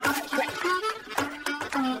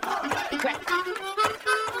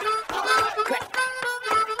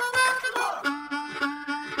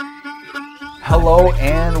Hello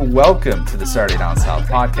and welcome to the Saturday Down South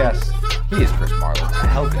podcast. He is Chris Marler, a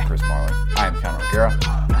healthy Chris Marler. I am Connor O'Gara.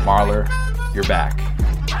 Marler, you're back.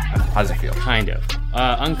 How does it feel? Kind of.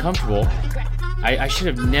 Uncomfortable. I should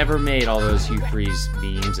have never made all those Hugh Freeze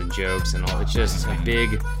memes and jokes and all. It's just a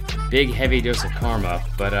big heavy dose of karma.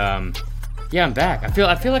 But yeah, I'm back.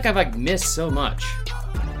 I feel like I've missed so much.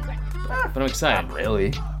 But I'm excited. Not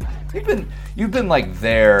really. You've been like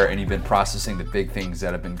there, and you've been processing the big things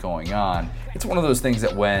that have been going on. It's one of those things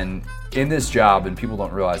that when in this job, and people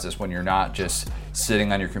don't realize this, when you're not just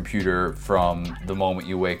sitting on your computer from the moment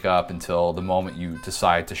you wake up until the moment you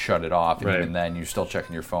decide to shut it off, and right. Even then you're still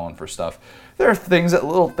checking your phone for stuff. There are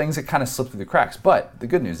little things that kind of slip through the cracks. But the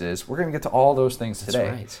good news is we're going to get to all those things today.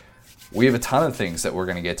 That's right. We have a ton of things that we're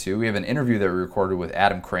going to get to. We have an interview that we recorded with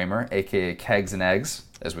Adam Kramer, a.k.a. Kegs and Eggs,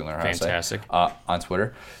 as we learn how Fantastic. to say, on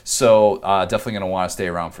Twitter. So definitely going to want to stay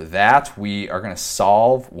around for that. We are going to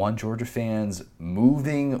solve one Georgia fan's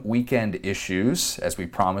moving weekend issues, as we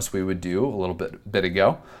promised we would do a little bit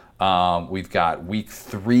ago. We've got week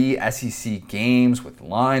 3 SEC games with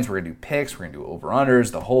lines. We're going to do picks. We're going to do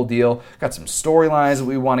over-unders, the whole deal. Got some storylines that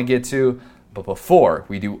we want to get to. But before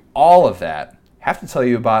we do all of that, have to tell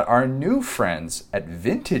you about our new friends at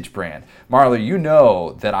Vintage Brand. Marler, you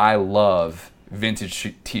know that I love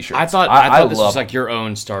vintage t-shirts. I thought this was like your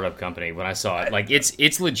own startup company when I saw it. Like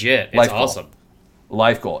it's legit. It's Life awesome. Goal.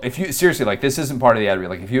 Life goal. If you seriously, like, this isn't part of the ad read.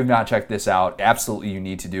 Like, if you have not checked this out, absolutely you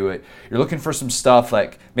need to do it. You're looking for some stuff,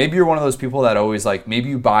 like maybe you're one of those people that always, like, maybe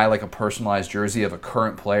you buy like a personalized jersey of a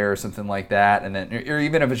current player or something like that, and then, or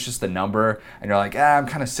even if it's just a number, and you're like, I'm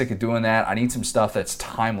kind of sick of doing that. I need some stuff that's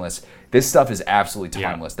timeless. This stuff is absolutely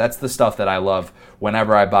timeless. Yeah. That's the stuff that I love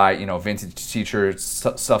whenever I buy, vintage t-shirts,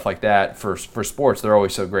 stuff like that for sports. They're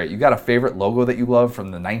always so great. You got a favorite logo that you love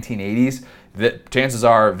from the 1980s? That chances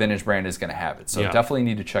are Vintage Brand is going to have it. So definitely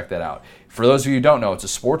need to check that out. For those of you who don't know, it's a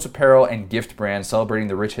sports apparel and gift brand celebrating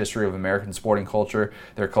the rich history of American sporting culture.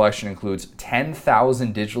 Their collection includes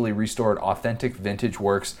 10,000 digitally restored authentic vintage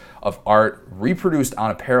works of art reproduced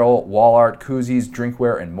on apparel, wall art, koozies,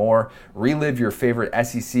 drinkware, and more. Relive your favorite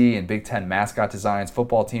SEC and Big Ten mascot designs,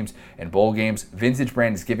 football teams, and bowl games. Vintage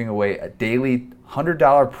Brand is giving away a daily $100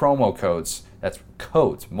 promo codes. That's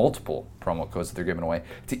codes, multiple promo codes that they're giving away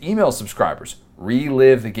to email subscribers.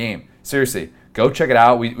 Relive the game. Seriously, go check it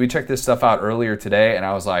out. We checked this stuff out earlier today, and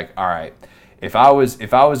I was like, all right, if I was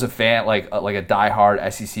a fan, like a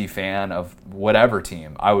diehard SEC fan of whatever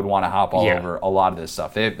team, I would want to hop all over a lot of this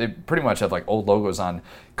stuff. They pretty much have like old logos on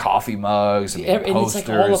coffee mugs and posters. And it's like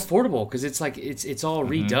all affordable because it's like it's all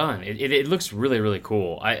redone. It looks really, really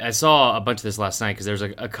cool. I saw a bunch of this last night because there's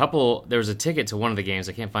there was a ticket to one of the games.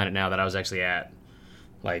 I can't find it now that I was actually at,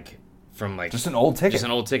 just an old ticket. Just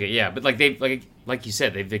an old ticket, yeah. But like you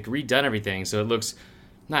said, they've redone everything, so it looks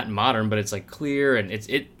not modern, but it's like clear and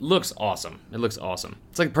it looks awesome. It looks awesome.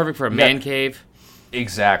 It's like perfect for a man cave.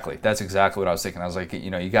 Exactly. That's exactly what I was thinking. I was like,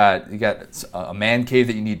 you got a man cave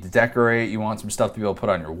that you need to decorate. You want some stuff to be able to put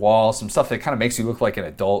on your wall, some stuff that kind of makes you look like an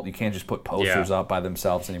adult. You can't just put posters up by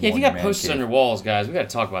themselves anymore. Yeah, if you got posters on your walls, guys, we got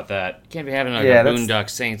to talk about that. You can't be having a Boondock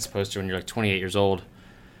Saints poster when you're like 28 years old.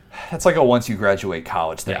 That's like a once you graduate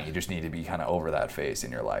college thing. Yeah. You just need to be kind of over that phase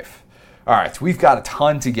in your life. All right, so we've got a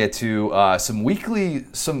ton to get to. Some midweek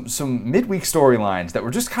storylines that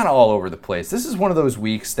were just kind of all over the place. This is one of those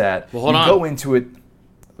weeks that go into it.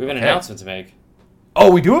 We have an announcement to make.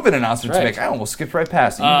 Oh, we do have an announcement to make. I almost skipped right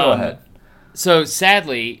past it. You go ahead. So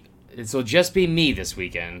sadly, this will just be me this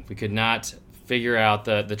weekend. We could not figure out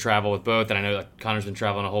the travel with both, and I know that Connor's been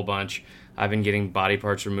traveling a whole bunch. I've been getting body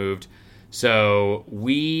parts removed. So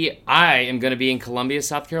I am going to be in Columbia,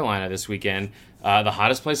 South Carolina this weekend, the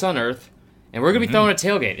hottest place on earth, and we're going to be throwing a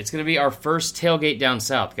tailgate. It's going to be our first tailgate down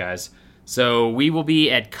south, guys. So we will be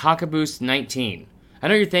at Cockaboost 19. I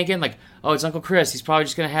know you're thinking, oh, it's Uncle Chris. He's probably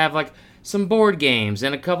just going to have, some board games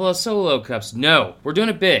and a couple of solo cups. No, we're doing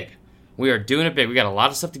it big. We are doing it big. We got a lot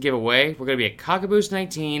of stuff to give away. We're going to be at Cockaboost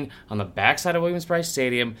 19 on the backside of Williams-Brice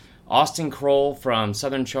Stadium. Austin Kroll from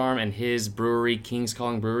Southern Charm and his brewery, King's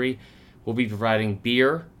Calling Brewery, will be providing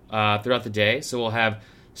beer throughout the day. So we'll have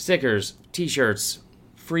stickers, T-shirts,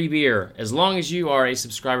 free beer, as long as you are a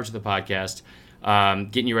subscriber to the podcast,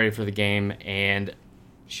 getting you ready for the game, and it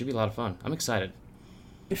should be a lot of fun. I'm excited.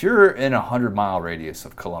 If you're in a 100-mile radius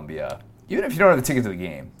of Columbia, even if you don't have a ticket to the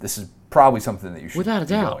game, this is probably something that you should be going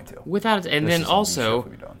to. Without a doubt. And then also,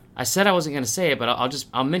 I said I wasn't going to say it, but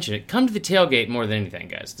I'll mention it. Come to the tailgate more than anything,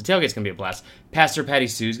 guys. The tailgate's going to be a blast. Pastor Patty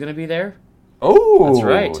Sue's going to be there. Oh, that's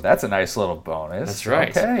right. That's a nice little bonus. That's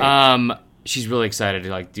right. Okay. She's really excited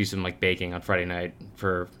to do some baking on Friday night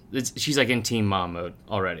she's in team mom mode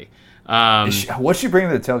already. What's she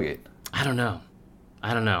bringing to the tailgate? I don't know.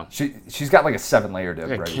 I don't know. She's got like a 7-layer dip.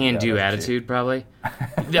 Like a right? can-do attitude, probably.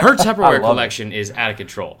 Her Tupperware collection is out of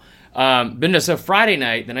control. But no, so Friday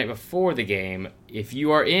night, the night before the game, if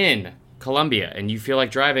you are in Columbia and you feel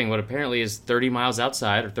like driving what apparently is 30 miles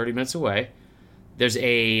outside or 30 minutes away, there's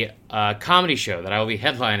a comedy show that I will be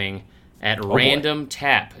headlining at Random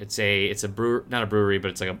Tap. It's a not a brewery,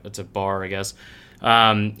 but it's a bar, I guess,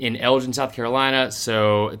 in Elgin, South Carolina.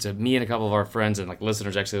 So it's me and a couple of our friends and like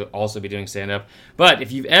listeners actually also be doing stand up. But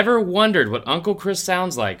if you've ever wondered what Uncle Chris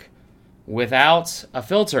sounds like without a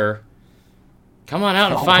filter, come on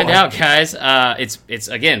out and find out, guys. It's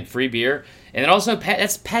again free beer, and then also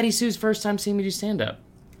that's Patty Sue's first time seeing me do stand up.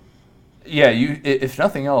 Yeah, if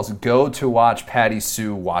nothing else, go to watch Patty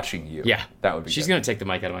Sue watching you. Yeah, that would be. She's good. gonna take the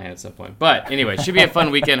mic out of my hand at some point. But anyway, should be a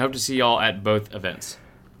fun weekend. Hope to see y'all at both events.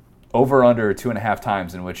 Over under 2.5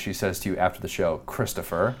 times in which she says to you after the show,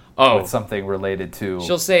 Christopher, with something related to.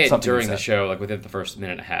 She'll say it during the show, like within the first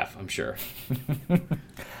minute and a half. I'm sure.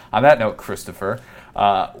 On that note, Christopher,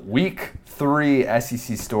 week 3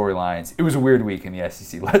 SEC storylines. It was a weird week in the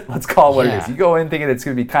SEC. Let's call it what it is. You go in thinking it's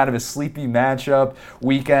going to be kind of a sleepy matchup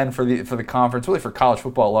weekend for the conference, really for college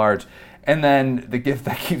football at large, and then the gift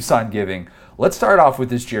that keeps on giving. Let's start off with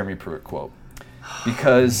this Jeremy Pruitt quote,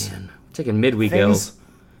 because taking midweek ills.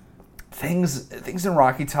 Things in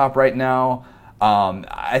Rocky Top right now.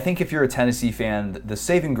 I think if you're a Tennessee fan, the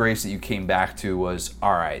saving grace that you came back to was,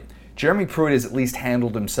 all right, Jeremy Pruitt has at least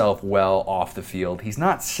handled himself well off the field. He's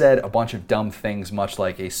not said a bunch of dumb things, much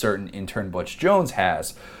like a certain intern Butch Jones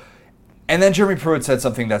has. And then Jeremy Pruitt said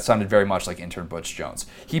something that sounded very much like intern Butch Jones.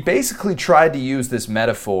 He basically tried to use this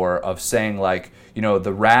metaphor of saying, like, you know,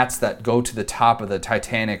 the rats that go to the top of the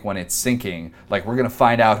Titanic when it's sinking, like, we're going to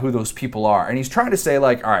find out who those people are. And he's trying to say,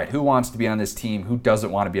 like, all right, who wants to be on this team? Who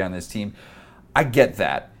doesn't want to be on this team? I get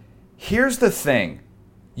that. Here's the thing.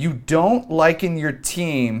 You don't liken your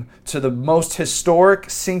team to the most historic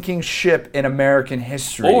sinking ship in American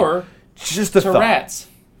history. Or just the rats.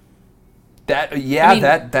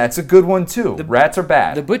 That's a good one too. Rats are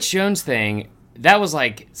bad. The Butch Jones thing, that was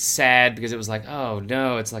like sad because it was like, oh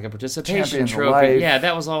no, it's like a participation trophy. Yeah,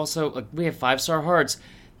 that was also like, we have 5-star hearts.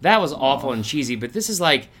 That was awful and cheesy. But this is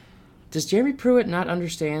like, does Jeremy Pruitt not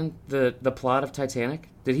understand the plot of Titanic?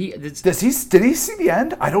 Did he see the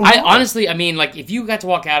end? I don't know. Honestly, I mean, like, if you got to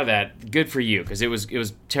walk out of that, good for you, because it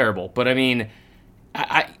was terrible. But I mean,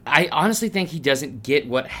 I honestly think he doesn't get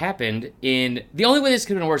what happened in the only way this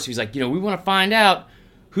could have been worse. He's like, you know, we want to find out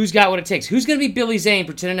who's got what it takes. Who's going to be Billy Zane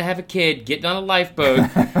pretending to have a kid, getting on a lifeboat,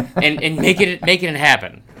 and making it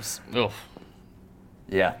happen. Ugh.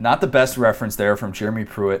 Yeah, not the best reference there from Jeremy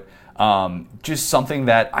Pruitt. Just something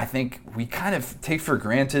that I think we kind of take for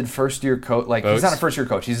granted. First-year coach, like he's not a first-year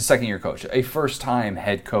coach; he's a second-year coach. A first-time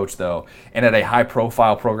head coach, though, and at a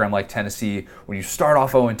high-profile program like Tennessee, when you start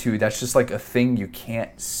off 0-2, that's just like a thing you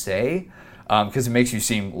can't say because it makes you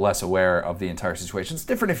seem less aware of the entire situation. It's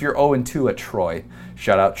different if you're 0-2 at Troy.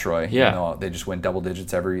 Shout out Troy. Yeah, you know, they just win double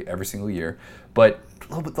digits every single year, but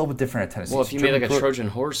a little bit different at Tennessee. Well, if you made like a Trojan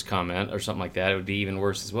horse comment or something like that, it would be even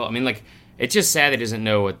worse as well. I mean, like. It's just sad that he doesn't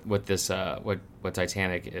know what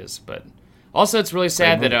Titanic is, but also it's really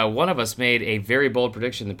sad that one of us made a very bold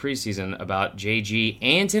prediction in the preseason about JG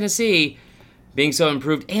and Tennessee being so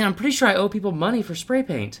improved, and I'm pretty sure I owe people money for spray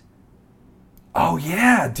paint. Oh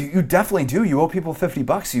yeah, you definitely do. You owe people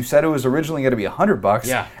 $50. You said it was originally going to be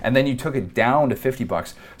 $100, and then you took it down to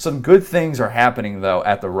 $50. Some good things are happening though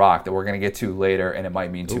at the Rock that we're going to get to later, and it might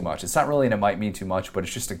mean too much. It's not really an it might mean too much, but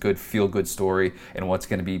it's just a good feel-good story, and what's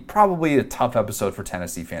going to be probably a tough episode for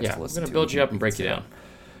Tennessee fans to listen to. We're going to build you up and break you down.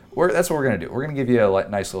 That's what we're going to do. We're going to give you a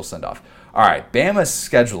nice little send-off. All right, Bama's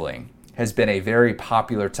scheduling has been a very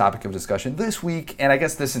popular topic of discussion this week, and I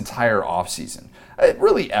guess this entire offseason.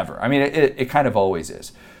 Really ever. I mean, it kind of always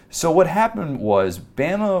is. So what happened was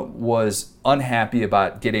Bama was unhappy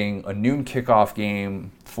about getting a noon kickoff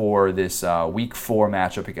game for this Week 4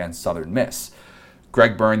 matchup against Southern Miss.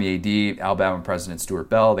 Greg Byrne, the AD, Alabama President Stuart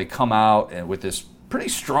Bell, they come out and with this pretty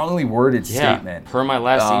strongly worded statement. Per my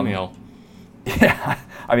last email. Yeah,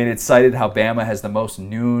 I mean, it cited how Bama has the most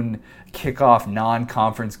noon kickoff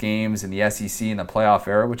non-conference games in the SEC in the playoff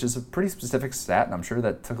era, which is a pretty specific stat, and I'm sure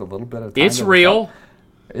that took a little bit of time. It's real.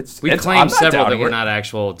 We claim several that were it. Not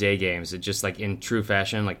actual day games. It's just like in true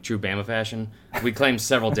fashion, like true Bama fashion. We claim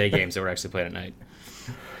several day games that were actually played at night.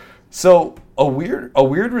 So a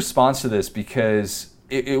weird response to this because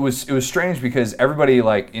it was strange because everybody,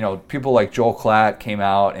 like, you know, people like Joel Klatt came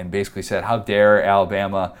out and basically said, how dare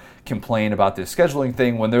Alabama complain about this scheduling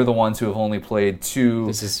thing when they're the ones who have only played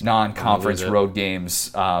 2 non-conference road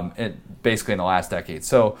games basically in the last decade.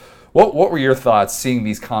 So What were your thoughts seeing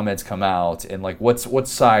these comments come out, and like what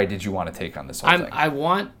side did you want to take on this whole thing? I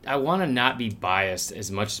want to not be biased as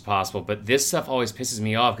much as possible, but this stuff always pisses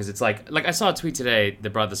me off because it's like I saw a tweet today that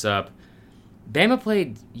brought this up. Bama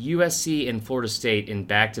played USC and Florida State in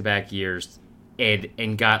back-to-back years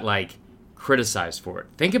and got like criticized for it.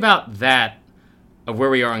 Think about that of where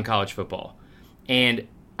we are in college football. And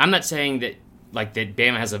I'm not saying that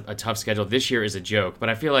Bama has a tough schedule. This year is a joke, but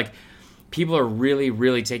I feel like people are really,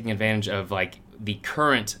 really taking advantage of like the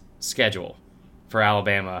current schedule for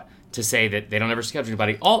Alabama to say that they don't ever schedule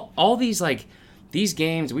anybody. All these like these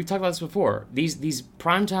games, we've talked about this before. These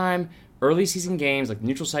primetime early season games, like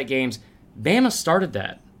neutral site games, Bama started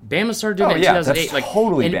that. Bama started doing that in 2008. That's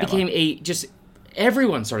totally and Bama. It became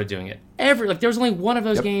everyone started doing it. There was only one of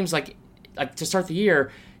those games like to start the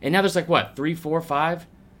year, and now there's like what 3, 4, 5,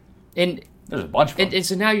 and there's a bunch of them. And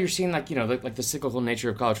so now you're seeing like the cyclical nature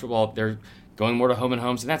of college football. They're going more to home and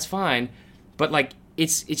homes, and that's fine. But like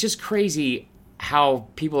it's just crazy how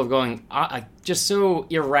people are going just so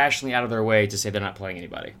irrationally out of their way to say they're not playing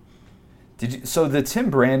anybody. So the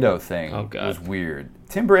Tim Brando thing was weird.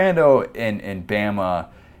 Tim Brando and Bama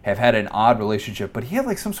have had an odd relationship, but he had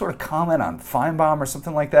like some sort of comment on Feinbaum or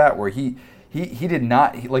something like that where he did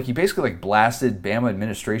not he basically like blasted Bama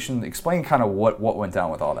administration. Explain kind of what went down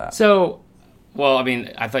with all that. So, well, I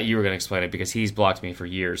mean, I thought you were going to explain it because he's blocked me for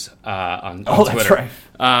years on Twitter. That's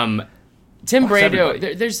right. Tim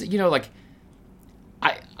Brando, there's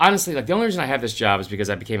I honestly the only reason I have this job is because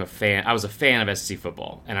I became a fan. I was a fan of SEC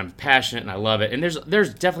football, and I'm passionate and I love it. And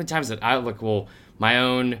there's definitely times that I my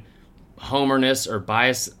own homerness or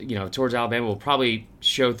bias, towards Alabama will probably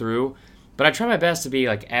show through. But I try my best to be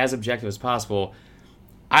like as objective as possible.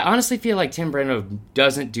 I honestly feel like Tim Brando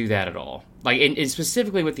doesn't do that at all. Like, and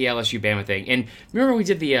specifically with the LSU Bama thing. And remember we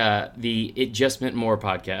did the It Just Meant More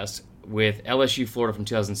podcast with LSU Florida from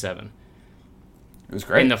 2007. It was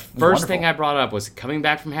great. And the first thing I brought up was coming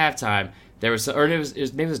back from halftime. There was,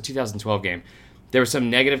 maybe it was a 2012 game. There was some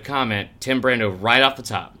negative comment, Tim Brando right off the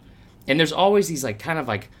top. And there's always these like kind of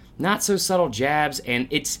like not so subtle jabs, and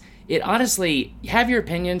it honestly, have your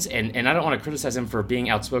opinions, and I don't want to criticize him for being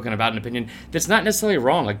outspoken about an opinion that's not necessarily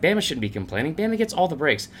wrong. Like, Bama shouldn't be complaining. Bama gets all the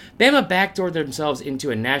breaks. Bama backdoored themselves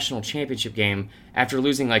into a national championship game after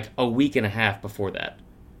losing like a week and a half before that.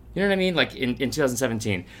 You know what I mean? Like in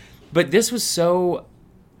 2017. But this was so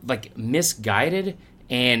like misguided,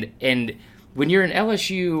 and when you're an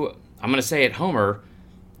LSU, I'm going to say it, homer,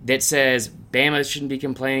 that says Bama shouldn't be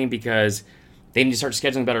complaining because they need to start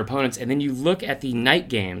scheduling better opponents, and then you look at the night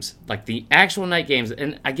games, like the actual night games,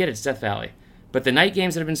 and I get it's Death Valley, but the night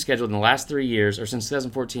games that have been scheduled in the last 3 years, or since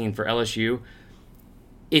 2014 for LSU,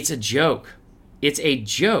 it's a joke. It's a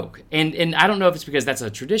joke. And I don't know if it's because that's a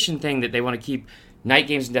tradition thing that they want to keep night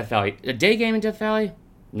games in Death Valley. A day game in Death Valley,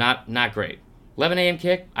 not great. 11 a.m.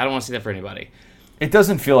 kick, I don't want to see that for anybody. It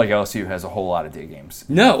doesn't feel like LSU has a whole lot of day games.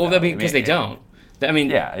 No, well, because they don't. I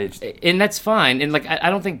mean, yeah, and that's fine. And like,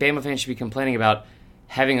 I don't think Bama fans should be complaining about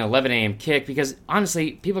having an 11 a.m. kick because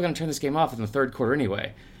honestly, people are going to turn this game off in the third quarter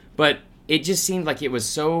anyway. But it just seemed like it was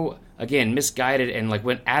so, again, misguided and like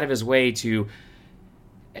went out of his way to,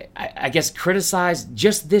 I guess, criticize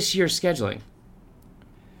just this year's scheduling.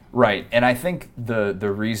 Right, and I think the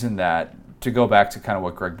reason that, to go back to kind of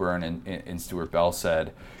what Greg Byrne and Stuart Bell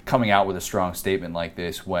said, coming out with a strong statement like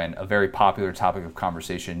this when a very popular topic of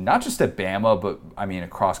conversation, not just at Bama, but I mean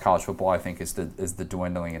across college football, I think is the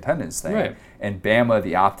dwindling attendance thing. Right. And Bama,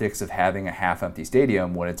 the optics of having a half-empty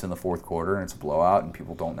stadium when it's in the fourth quarter and it's a blowout and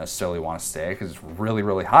people don't necessarily want to stay because it's really,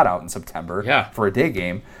 really hot out in September for a day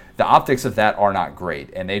game. The optics of that are not great,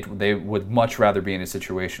 and they would much rather be in a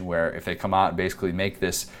situation where if they come out and basically make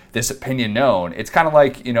this opinion known, it's kind of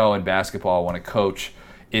like, in basketball when a coach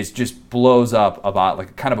just blows up about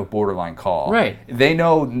like kind of a borderline call. Right. They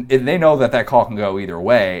know that call can go either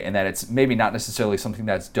way, and that it's maybe not necessarily something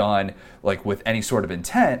that's done like with any sort of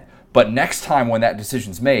intent. But next time when that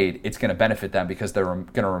decision's made, it's going to benefit them because they're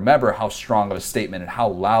going to remember how strong of a statement and how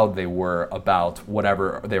loud they were about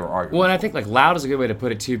whatever they were arguing. Well, and I think like loud is a good way to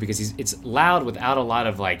put it too, because it's loud without a lot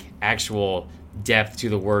of like actual depth to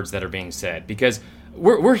the words that are being said. Because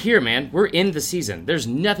we're here, man. We're in the season. There's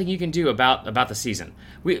nothing you can do about the season.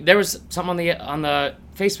 There was something on the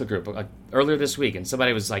Facebook group like, earlier this week, and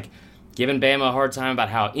somebody was like giving Bama a hard time about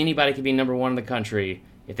how anybody could be number one in the country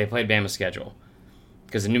if they played Bama's schedule.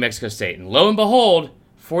 Because of New Mexico State. And lo and behold,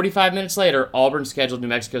 45 minutes later, Auburn scheduled New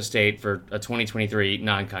Mexico State for a 2023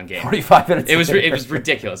 non-con game. 45 minutes It was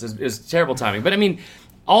ridiculous. It was terrible timing. But, I mean,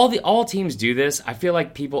 all teams do this. I feel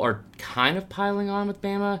like people are kind of piling on with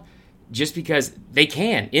Bama just because they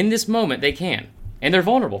can. In this moment, they can. And they're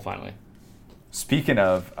vulnerable, finally. Speaking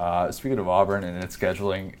of Auburn and its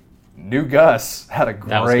scheduling, New Gus had a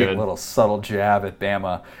great little subtle jab at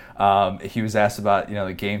Bama. He was asked about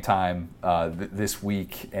the game time this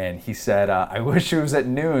week, and he said, "I wish it was at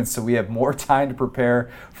noon so we have more time to prepare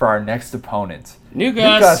for our next opponent." New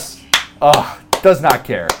Gus, does not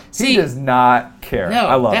care. He does not care. No,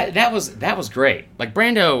 I love it. That was great. Like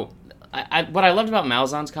Brando, what I loved about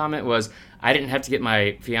Malzahn's comment was I didn't have to get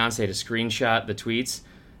my fiance to screenshot the tweets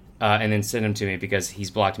and then send them to me because he's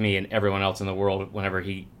blocked me and everyone else in the world whenever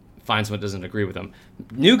he finds someone that doesn't agree with him.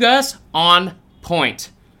 New Gus on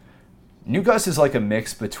point. New Gus is like a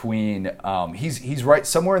mix between he's right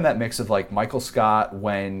somewhere in that mix of like Michael Scott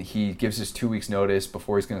when he gives his 2 weeks notice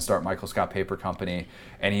before he's going to start Michael Scott Paper Company,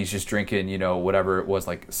 and he's just drinking whatever it was,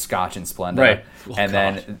 like Scotch and Splenda, right?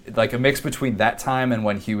 Then like a mix between that time and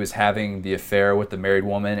when he was having the affair with the married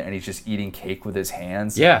woman and he's just eating cake with his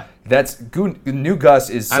hands. Yeah, that's New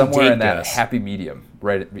Gus is somewhere in that happy medium.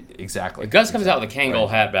 Right, exactly. Gus comes out with a Kangol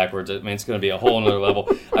hat backwards. I mean, it's going to be a whole other level.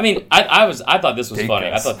 I mean, I thought this was funny.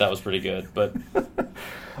 I thought that was pretty good. But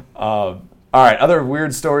all right, other weird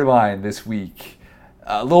storyline this week.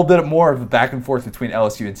 A little bit more of a back and forth between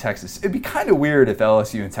LSU and Texas. It'd be kind of weird if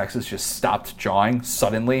LSU and Texas just stopped jawing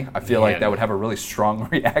suddenly. I feel like that would have a really strong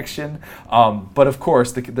reaction. But of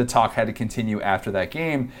course, the talk had to continue after that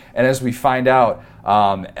game. And as we find out,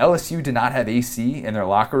 LSU did not have AC in their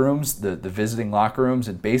locker rooms, the visiting locker rooms.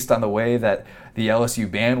 And based on the way that the LSU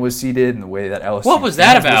band was seated and the way that LSU what was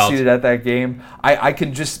that about? Was seated at that game,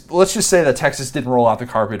 let's just say that Texas didn't roll out the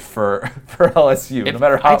carpet for LSU, no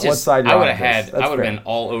matter what side you're on. I would have been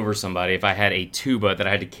all over somebody if I had a tuba that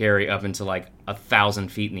I had to carry up into like 1,000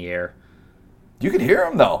 feet in the air. You could hear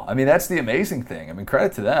them though. I mean, that's the amazing thing. I mean,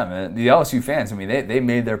 credit to them and the LSU fans. I mean, they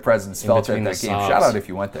made their presence felt at that game. Shout out if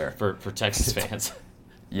you went there for Texas fans.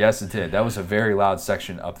 Yes, it did. That was a very loud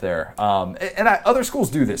section up there. Other schools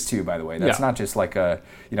do this too, by the way. That's not just like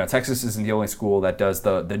Texas isn't the only school that does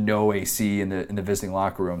the no AC in the visiting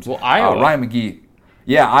locker rooms. Well, Iowa. Ryan McGee.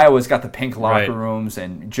 Yeah, Iowa's got the pink locker rooms,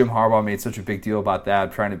 and Jim Harbaugh made such a big deal about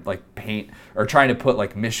that, trying to like paint or trying to put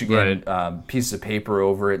like Michigan pieces of paper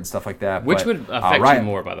over it and stuff like that. Which would affect you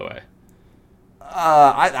more, by the way?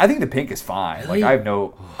 I think the pink is fine. Really? Like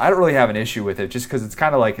I don't really have an issue with it, just because it's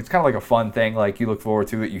kind of like a fun thing. Like you look forward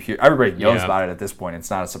to it. You hear everybody knows about it at this point. It's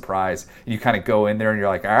not a surprise. You kind of go in there and you're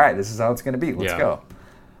like, all right, this is how it's going to be. Let's go.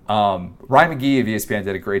 Ryan McGee of ESPN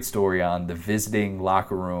did a great story on the visiting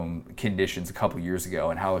locker room conditions a couple years ago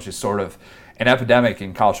and how it's just sort of an epidemic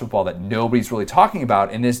in college football that nobody's really talking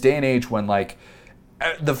about in this day and age when like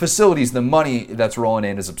the facilities, the money that's rolling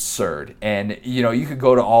in is absurd. And, you could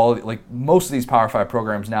go to most of these Power 5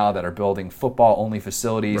 programs now that are building football-only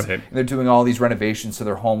facilities. Right. And they're doing all these renovations to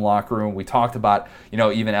their home locker room. We talked about,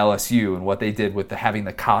 even LSU and what they did with having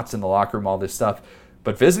the cots in the locker room, all this stuff.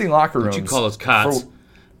 But visiting locker rooms... What you call those cots?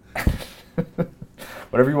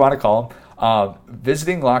 Whatever you want to call them.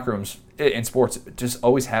 Visiting locker rooms in sports just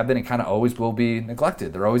always have been and kind of always will be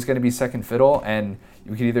neglected. They're always going to be second fiddle, and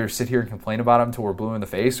we can either sit here and complain about them until we're blue in the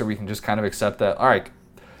face, or we can just kind of accept that, all right,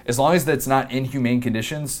 as long as that's not inhumane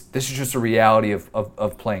conditions, this is just a reality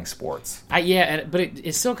of playing sports. But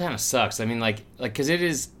it still kind of sucks. I mean, because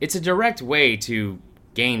it's a direct way to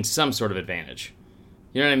gain some sort of advantage.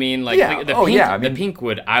 You know what I mean? The pink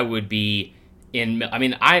I would be in. I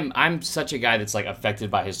mean, I'm such a guy that's like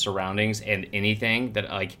affected by his surroundings and anything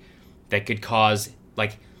that could cause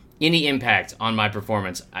like any impact on my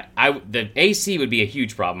performance. The AC would be a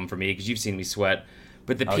huge problem for me because you've seen me sweat.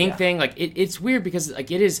 But the pink thing, like it's weird because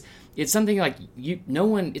like it's something like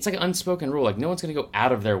it's like an unspoken rule. Like no one's gonna go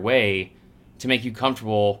out of their way to make you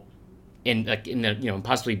comfortable and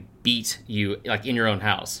possibly beat you like in your own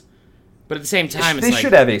house. But at the same time, they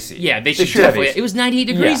should have AC. Yeah, they should definitely. It was 98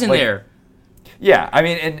 degrees in there. Yeah, I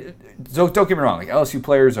mean, and don't get me wrong. Like LSU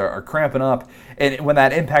players are cramping up, and when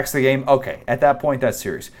that impacts the game, okay, at that point that's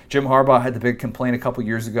serious. Jim Harbaugh had the big complaint a couple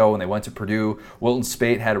years ago when they went to Purdue. Wilton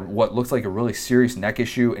Speight had what looks like a really serious neck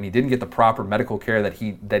issue, and he didn't get the proper medical care that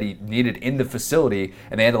he needed in the facility,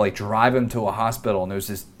 and they had to like drive him to a hospital, and there was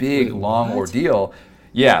this big long ordeal.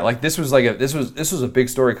 Yeah, like this was a big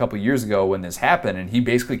story a couple years ago when this happened, and he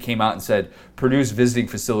basically came out and said Purdue's visiting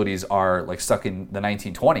facilities are like stuck in the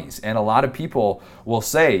 1920s, and a lot of people will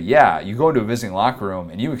say, yeah, you go into a visiting locker room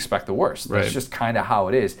and you expect the worst. That's just kind of how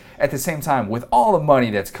it is. At the same time, with all the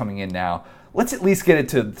money that's coming in now, let's at least get it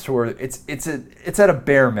to where it's at a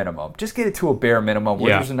bare minimum. Just get it to a bare minimum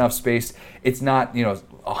where there's enough space. It's not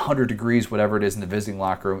 100 degrees, whatever it is in the visiting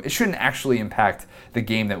locker room. It shouldn't actually impact the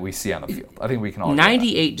game that we see on the field. I think we can all.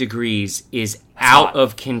 98 degrees is out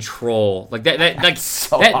of control. Like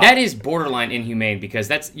that is borderline inhumane because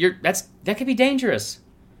that could be dangerous.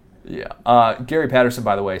 Yeah. Gary Patterson,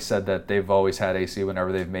 by the way, said that they've always had AC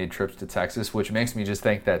whenever they've made trips to Texas, which makes me just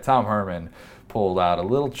think that Tom Herman pulled out a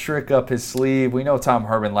little trick up his sleeve. We know Tom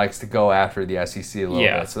Herman likes to go after the SEC a little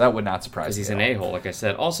bit, so that would not surprise me. Because he's an a-hole, like I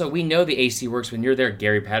said. Also, we know the AC works when you're there,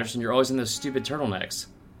 Gary Patterson. You're always in those stupid turtlenecks.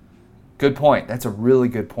 Good point. That's a really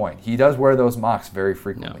good point. He does wear those mocks very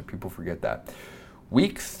frequently. People forget that.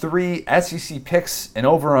 Week 3 SEC picks and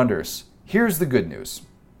over-unders. Here's the good news.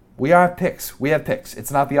 We have picks.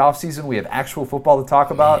 It's not the offseason. We have actual football to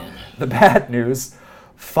talk about. Man. The bad news,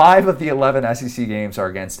 5 of the 11 SEC games are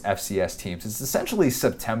against FCS teams. It's essentially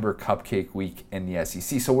September cupcake week in the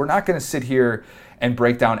SEC. So we're not going to sit here and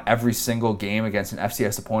break down every single game against an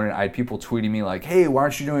FCS opponent. I had people tweeting me like, hey, why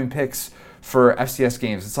aren't you doing picks for FCS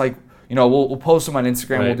games? It's like, we'll post them on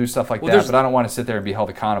Instagram. Right. We'll do stuff like that. But I don't want to sit there and be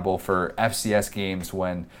held accountable for FCS games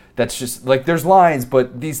when that's just like there's lines,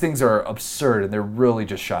 but these things are absurd and they're really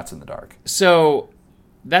just shots in the dark. So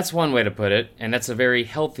that's one way to put it, and that's a very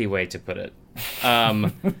healthy way to put it.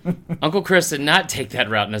 Uncle Chris did not take that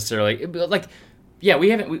route necessarily.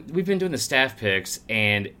 We've been doing the staff picks,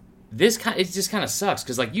 and it just kind of sucks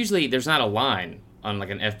because usually there's not a line on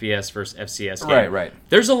an FBS versus FCS game. Right.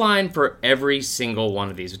 There's a line for every single one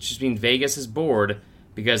of these, which just means Vegas is bored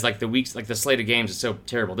because the slate of games is so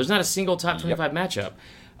terrible. There's not a single top 25 matchup.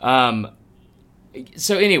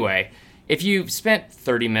 So anyway, if you spent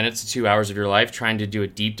 30 minutes to 2 hours of your life trying to do a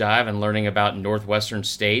deep dive and learning about Northwestern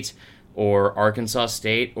State or Arkansas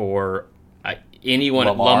State or anyone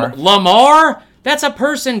Lamar. Lamar, that's a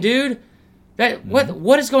person, dude.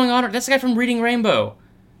 What is going on? That's the guy from Reading Rainbow.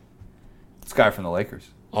 This guy from the Lakers.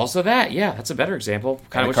 Also that's a better example.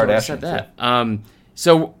 Kind of wish I would have said that.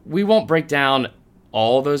 So we won't break down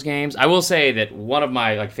all those games. I will say that one of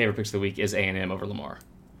my favorite picks of the week is A&M over Lamar.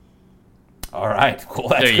 All right, cool.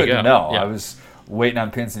 That's good to know. Yeah. I was waiting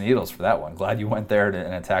on pins and needles for that one. Glad you went there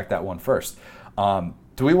and attacked that one first.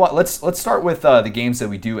 Let's start with the games that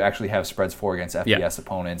we do actually have spreads for against FBS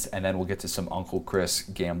opponents, and then we'll get to some Uncle Chris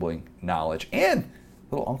gambling knowledge and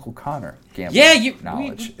little Uncle Connor gambling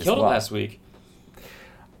knowledge. We killed it last week.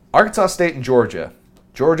 Arkansas State and Georgia.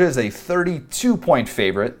 Georgia is a 32-point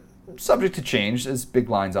favorite, subject to change, as big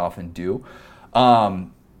lines often do.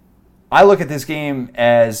 I look at this game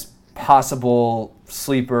as possible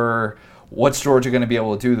sleeper. What's Georgia going to be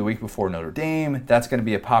able to do the week before Notre Dame? That's going to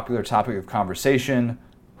be a popular topic of conversation.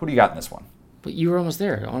 Who do you got in this one? But you were almost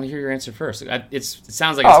there. I want to hear your answer first. It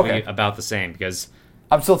sounds like it's going to be about the same because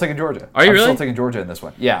I'm still taking Georgia. Are you really? I'm still taking Georgia in this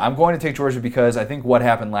one. Yeah, I'm going to take Georgia because I think what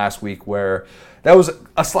happened last week where that was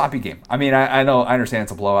a sloppy game. I mean, I understand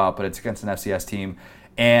it's a blowout, but it's against an FCS team.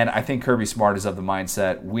 And I think Kirby Smart is of the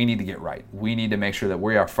mindset, we need to get right. We need to make sure that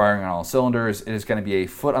we are firing on all cylinders. It is going to be a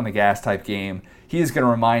foot on the gas type game. He is going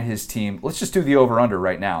to remind his team, let's just do the over-under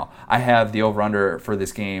right now. I have the over-under for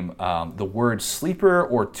this game. The word sleeper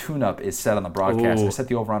or tune-up is set on the broadcast. Ooh. I set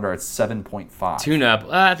the over-under at 7.5. Tune-up.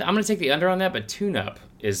 I'm going to take the under on that, but tune-up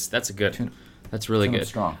that's a good. That's really good.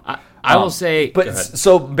 Strong. I will say. But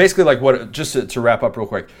so basically, just to wrap up real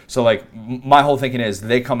quick. So my whole thinking is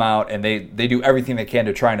they come out and they do everything they can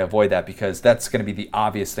to try and avoid that because that's going to be the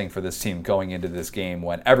obvious thing for this team going into this game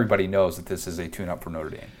when everybody knows that this is a tune-up for Notre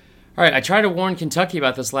Dame. All right, I tried to warn Kentucky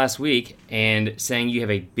about this last week and saying you have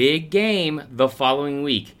a big game the following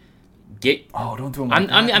week. Don't do them.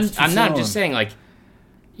 I'm not just saying I'm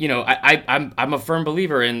a firm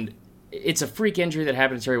believer in. It's a freak injury that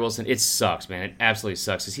happened to Terry Wilson. It sucks, man. It absolutely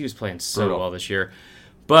sucks because he was playing so well this year.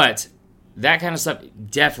 But that kind of stuff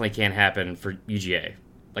definitely can't happen for UGA.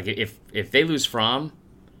 If they lose Fromm,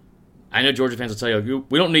 I know Georgia fans will tell you,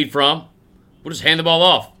 we don't need Fromm. We'll just hand the ball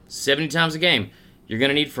off 70 times a game. You're going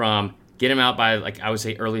to need Fromm. Get him out by, I would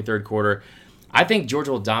say, early third quarter. I think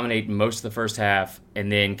Georgia will dominate most of the first half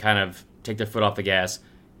and then kind of take their foot off the gas.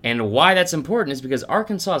 And why that's important is because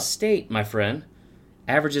Arkansas State, my friend,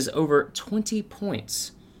 averages over 20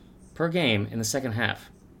 points per game in the second half.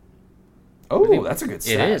 Oh, that's a good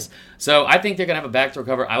stat. It is. So I think they're going to have a backdoor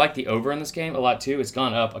cover. I like the over in this game a lot, too. It's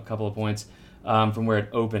gone up a couple of points from where it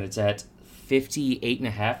opened. It's at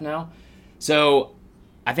 58.5 now. So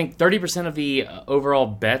I think 30% of the overall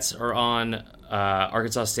bets are on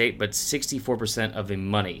Arkansas State, but 64% of the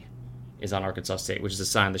money is on Arkansas State, which is a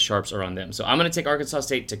sign the sharps are on them. So I'm going to take Arkansas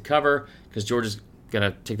State to cover because Georgia's going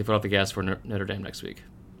to take the foot off the gas for Notre Dame next week.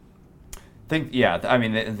 I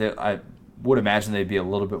mean, would imagine they'd be a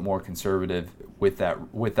little bit more conservative with that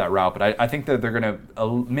route. But I think that they're going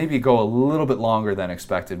to maybe go a little bit longer than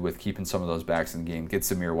expected with keeping some of those backs in the game. Get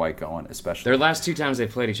Zamir White going, especially. Their last 2 times they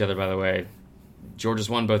played each other, by the way, Georgia's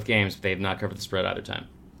won both games, but they have not covered the spread either time.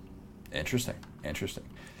 Interesting.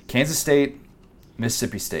 Kansas State,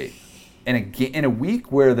 Mississippi State. In a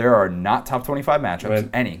week where there are not top 25 matchups, Right.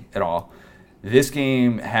 any at all, this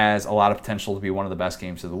game has a lot of potential to be one of the best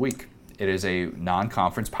games of the week. It is a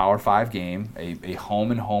non-conference Power 5 game, a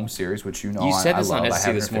home-and-home series, which you know You said I this love. on I SC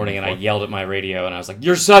have this an morning, and I affinity yelled at my radio, and I was like,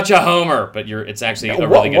 "You're such a homer!" But it's actually a for.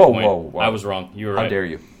 really good point. Whoa. I was wrong. You were right. How dare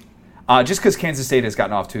you? Just because Kansas State has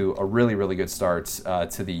gotten off to a really, really good start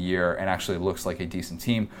to the year and actually looks like a decent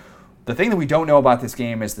team. The thing that we don't know about this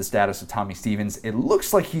game is the status of Tommy Stevens. It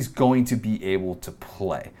looks like he's going to be able to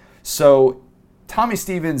play. So Tommy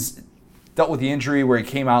Stevens dealt with the injury where he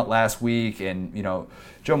came out last week, and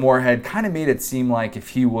Joe Moorhead kind of made it seem like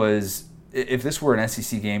if this were an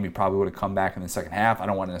SEC game, he probably would have come back in the second half. I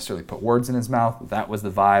don't want to necessarily put words in his mouth. That was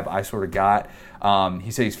the vibe I sort of got. He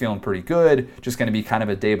said he's feeling pretty good, just going to be kind of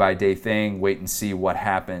a day-by-day thing, wait and see what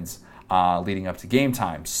happens leading up to game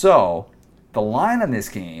time. So the line on this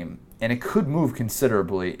game, and it could move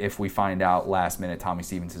considerably if we find out last minute Tommy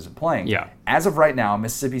Stevens isn't playing. Yeah. As of right now,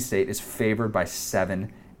 Mississippi State is favored by 7.5.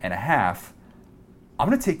 I'm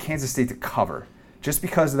going to take Kansas State to cover just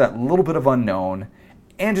because of that little bit of unknown,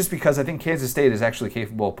 and just because I think Kansas State is actually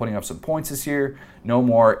capable of putting up some points this year. No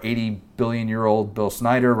more 80 billion-year-old Bill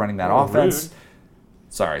Snyder running that offense. Rude.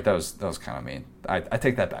 Sorry, that was kind of mean. I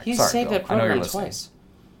take that back. You Sorry, saved Bill. that I know you're program listening. twice.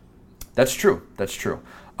 That's true.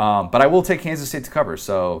 But I will take Kansas State to cover.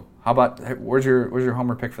 So how about where's your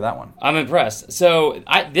homer pick for that one? I'm impressed. So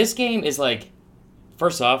this game is like,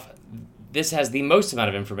 first off, this has the most amount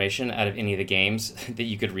of information out of any of the games that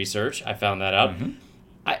you could research. I found that out. Mm-hmm.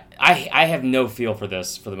 I have no feel for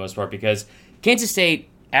this for the most part because Kansas State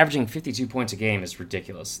averaging 52 points a game is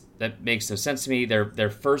ridiculous. That makes no sense to me. They're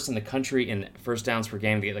first in the country in first downs per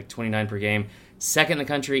game. They get like 29 per game. Second in the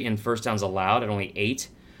country in first downs allowed at only 8.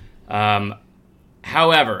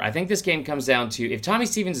 However, I think this game comes down to if Tommy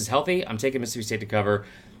Stevens is healthy, I'm taking Mississippi State to cover.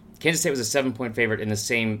 Kansas State was a 7-point favorite in the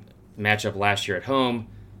same matchup last year at home.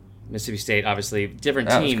 Mississippi State, obviously, different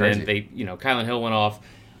team than they. Kylan Hill went off.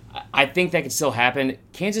 I think that could still happen.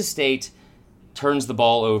 Kansas State turns the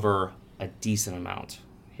ball over a decent amount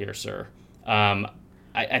here, sir.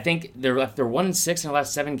 I think they're 1-6 in their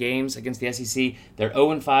last 7 games against the SEC. They're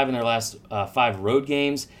 0-5 in their last 5 road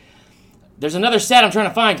games. There's another stat I'm trying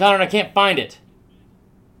to find, Connor, and I can't find it.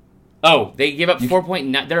 Oh, they give up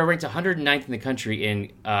 4.9. They're ranked 109th in the country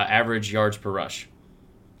in average yards per rush.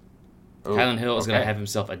 Oh, Kylan Hill is okay. going to have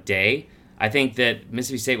himself a day. I think that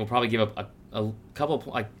Mississippi State will probably give up a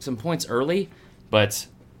couple, some points early, but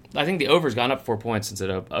I think the over's gone up 4 points since it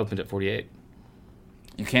opened at 48.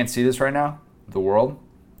 You can't see this right now, the world.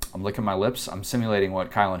 I'm licking my lips. I'm simulating what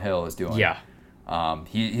Kylan Hill is doing. Yeah.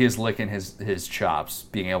 He is licking his chops,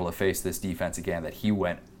 being able to face this defense again that he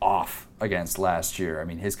went off against last year. I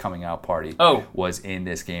mean, his coming out party was in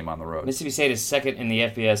this game on the road. Mississippi State is second in the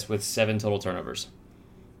FBS with 7 total turnovers.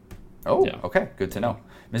 Oh, Yeah. Okay. Good to know.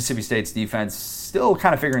 Mississippi State's defense still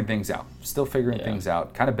kind of figuring things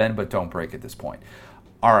out. Kind of bend but don't break at this point.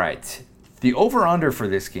 All right. The over-under for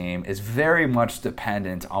this game is very much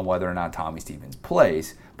dependent on whether or not Tommy Stevens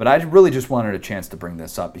plays, but I really just wanted a chance to bring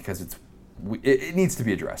this up because it needs to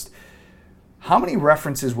be addressed. How many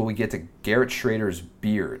references will we get to Garrett Schrader's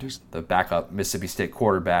beard, the backup Mississippi State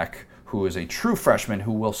quarterback who is a true freshman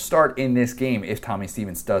who will start in this game if Tommy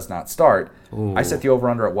Stevens does not start? Ooh. I set the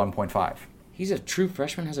over-under at 1.5. He's a true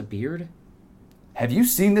freshman, has a beard? Have you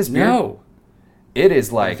seen this beard? No. It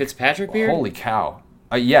is like Fitzpatrick beard? Holy cow!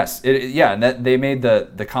 Yes, and they made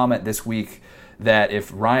the comment this week that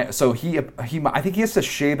if Ryan, so he I think he has to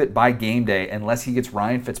shave it by game day unless he gets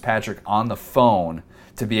Ryan Fitzpatrick on the phone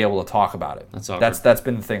to be able to talk about it. That's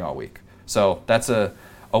been the thing all week. So that's a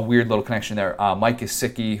weird little connection there. Mike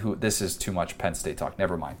Gesicki, this is too much Penn State talk.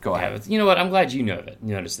 Never mind. Go ahead. You know what? I'm glad you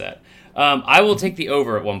noticed that. I will take the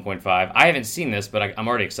over at 1.5. I haven't seen this, but I'm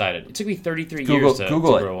already excited. It took me 33 years to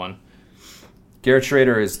grow one. Garrett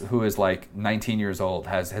Schrader, who is like 19 years old,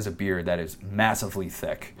 has a beard that is massively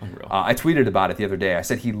thick. Unreal. I tweeted about it the other day. I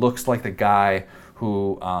said he looks like the guy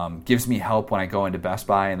who gives me help when I go into Best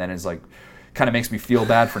Buy and then is like kind of makes me feel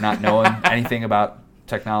bad for not knowing anything about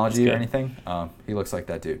technology or anything. He looks like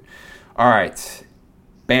that dude. All right.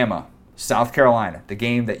 Bama, South Carolina, the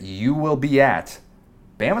game that you will be at.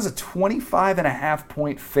 Bama's a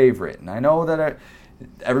 25.5-point favorite. And I know that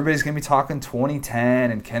everybody's going to be talking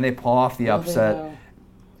 2010 and can they pull off the upset.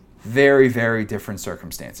 Very, very different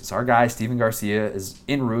circumstances. Our guy, Stephen Garcia, is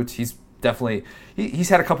en route. He's definitely, he's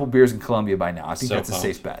had a couple beers in Columbia by now. I think that's pumped.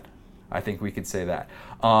 a safe bet. I think we could say that.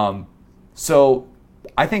 So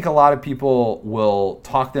I think a lot of people will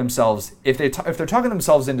talk themselves, if they're talking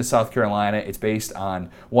themselves into South Carolina, it's based on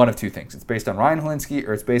one of two things. It's based on Ryan Hilinski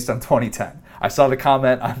or it's based on 2010. I saw the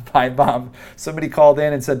comment on Pine Bomb. Somebody called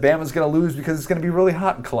in and said Bama's going to lose because it's going to be really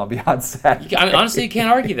hot in Columbia on Saturday. I mean, honestly, you can't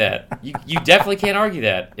argue that. You definitely can't argue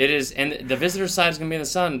that. It is, and the visitor side is going to be in the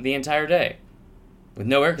sun the entire day with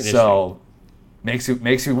no air conditioning. So makes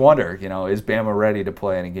you wonder, is Bama ready to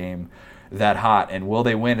play in a game that hot, and will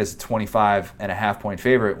they win as a 25.5-point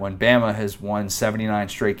favorite when Bama has won 79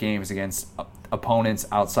 straight games against opponents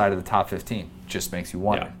outside of the top 15? Just makes you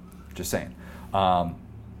wonder. Yeah. Just saying.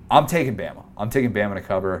 I'm taking Bama. I'm taking Bama to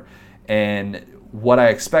cover, and what I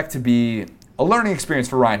expect to be a learning experience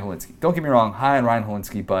for Ryan Hilinski. Don't get me wrong, high on Ryan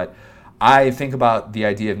Hilinski, but I think about the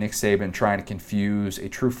idea of Nick Saban trying to confuse a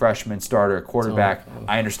true freshman starter at quarterback.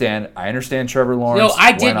 I understand Trevor Lawrence. No,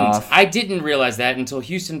 I didn't realize that until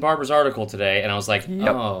Houston Barber's article today, and I was like,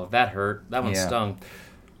 oh, that hurt. That one stung.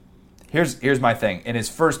 Here's my thing. In his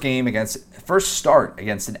first start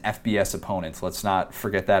against an FBS opponent, let's not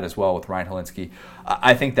forget that as well with Ryan Hilinski,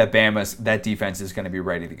 I think that that defense is going to be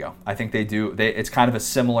ready to go. I think they do. It's kind of a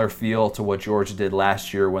similar feel to what Georgia did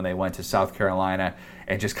last year when they went to South Carolina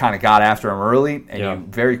and just kind of got after him early, and you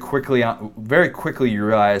very quickly you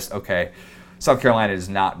realized, okay, South Carolina does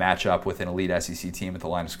not match up with an elite SEC team at the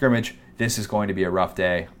line of scrimmage. This is going to be a rough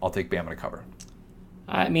day. I'll take Bama to cover.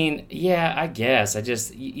 I mean, yeah, I guess.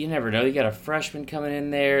 You never know. You got a freshman coming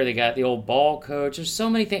in there. They got the old ball coach. There's so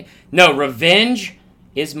many things. No, revenge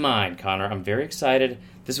is mine, Connor. I'm very excited.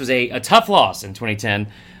 This was a tough loss in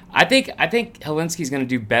 2010. I think Hilinski's going to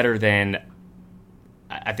do better than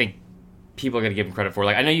I think people are going to give him credit for.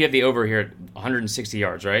 Like, I know you have the over here at 160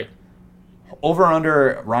 yards, right? Over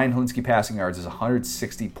under Ryan Hilinski passing yards is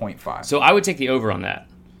 160.5. So I would take the over on that.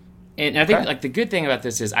 And I think the good thing about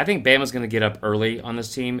this is I think Bama's going to get up early on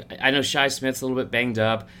this team. I know Shi Smith's a little bit banged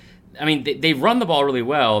up. I mean, they run the ball really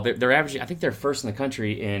well. They're averaging, I think they're first in the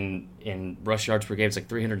country in rush yards per game. It's like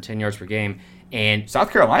 310 yards per game. And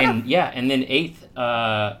South Carolina? And then eighth,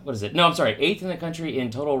 eighth in the country in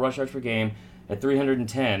total rush yards per game at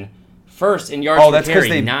 310. First in yards per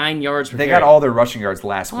carry, 9 yards per carry. They got all their rushing yards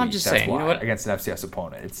last week. I'm just saying, against an FCS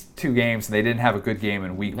opponent. It's 2 games, and they didn't have a good game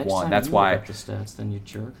in week 1. That's why. The stats, then you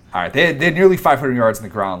jerk. All right, they had nearly 500 yards on the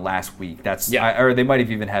ground last week. Or they might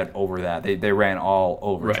have even had over that. They ran all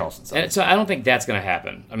over Charleston Southern. And so I don't think that's going to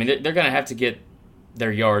happen. I mean, they're going to have to get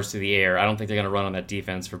their yards to the air. I don't think they're going to run on that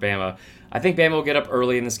defense for Bama. I think Bama will get up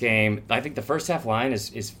early in this game. I think the first half line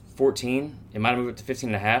is 14. It might have moved it to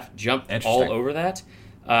 15.5. Jumped all over that.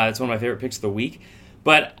 It's one of my favorite picks of the week.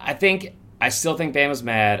 But I still think Bama's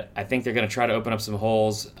mad. I think they're going to try to open up some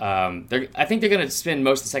holes. I think they're going to spend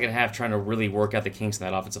most of the second half trying to really work out the kinks in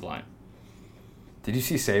that offensive line. Did you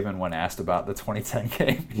see Saban when asked about the 2010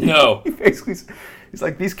 game? No. He's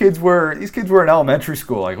like, these kids were in elementary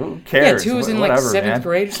school. Like, who cares? Yeah, 2 was in like 7th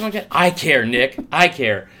grade or something like that. I care, Nick. I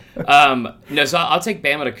care. No, so I'll take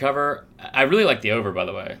Bama to cover. I really like the over, by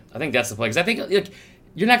the way. I think that's the play. Because I think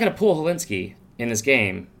you're not going to pull Hilinski in this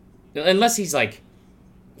game unless he's like,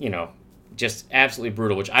 just absolutely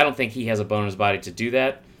brutal, which I don't think he has a bone in his body to do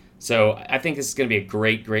that. So I think this is going to be a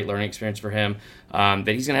great, great learning experience for him that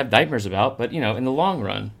he's going to have nightmares about. But, in the long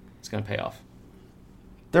run, it's going to pay off.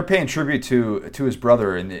 They're paying tribute to his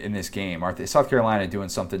brother in this game, aren't they? South Carolina doing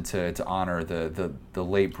something to honor the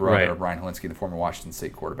late brother of Ryan Hilinski, the former Washington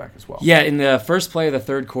State quarterback as well. Yeah, in the first play of the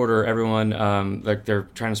third quarter, everyone, they're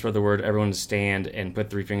trying to spread the word, everyone to stand and put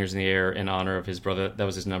 3 fingers in the air in honor of his brother. That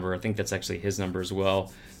was his number. I think that's actually his number as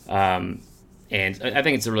well. And I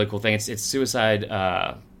think it's a really cool thing. It's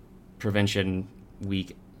suicide prevention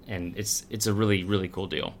week, and it's a really, really cool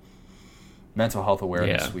deal. Mental health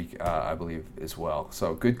awareness week, I believe, as well.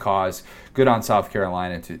 So good cause. Good on South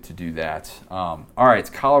Carolina to do that. All right, it's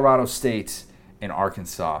Colorado State and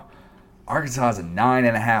Arkansas. Arkansas is a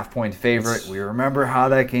 9.5-point favorite. We remember how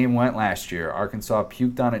that game went last year. Arkansas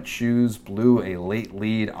puked on its shoes, blew a late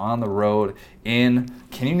lead on the road in.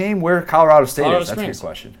 Can you name where Colorado State is? That's a good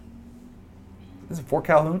question. Is it Fort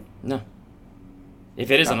Calhoun? No.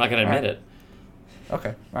 If it is, I'm not going to admit it.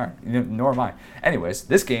 Okay, all right. Nor am I. Anyways,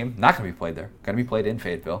 this game, not going to be played there. Going to be played in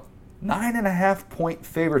Fayetteville. 9.5-point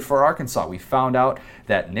favorite for Arkansas. We found out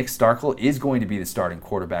that Nick Starkel is going to be the starting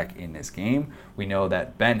quarterback in this game. We know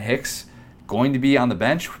that Ben Hicks going to be on the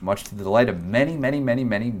bench, much to the delight of many, many, many,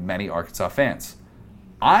 many, many Arkansas fans.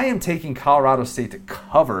 I am taking Colorado State to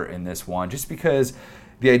cover in this one just because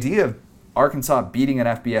the idea of Arkansas beating an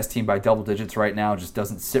FBS team by double digits right now just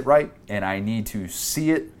doesn't sit right, and I need to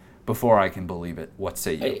see it before I can believe it. What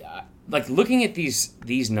say you? like looking at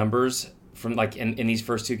these numbers from like in these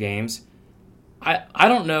first two games, I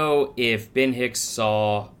don't know if Ben Hicks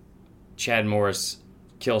saw Chad Morris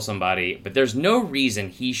kill somebody, but there's no reason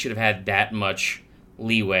he should have had that much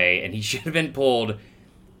leeway, and he should have been pulled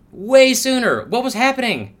way sooner. What was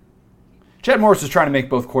happening? Chad Morris is trying to make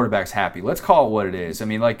both quarterbacks happy. Let's call it what it is. I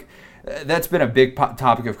mean, like, that's been a big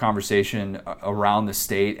topic of conversation around the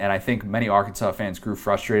state, and I think many Arkansas fans grew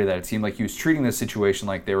frustrated that it seemed like he was treating this situation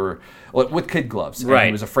like they were with kid gloves. Right. And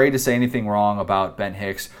he was afraid to say anything wrong about Ben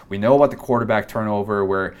Hicks. We know about the quarterback turnover,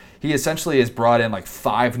 where he essentially has brought in like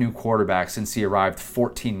 5 new quarterbacks since he arrived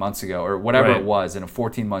 14 months ago, or whatever Right. it was, in a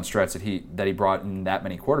 14-month stretch that he brought in that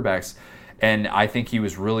many quarterbacks. And I think he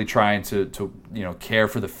was really trying to care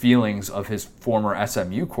for the feelings of his former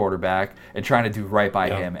SMU quarterback and trying to do right by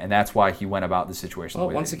him, and that's why he went about the situation. Well, the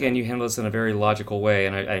way once that he again, you handle this in a very logical way,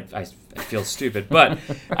 and I feel stupid. But,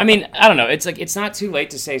 I mean, I don't know. It's like it's not too late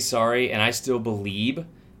to say sorry, and I still believe in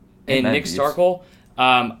Amen, Nick Beats. Starkel.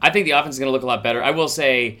 I think the offense is going to look a lot better. I will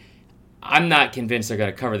say I'm not convinced they're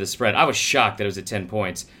going to cover the spread. I was shocked that it was at 10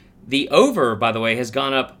 points. The over, by the way, has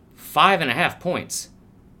gone up 5.5 points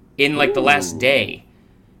in like the last day,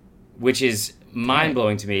 which is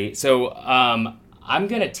mind-blowing to me. So I'm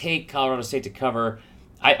going to take Colorado State to cover.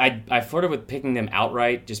 I flirted with picking them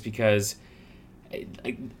outright just because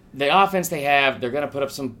the offense they have, they're going to put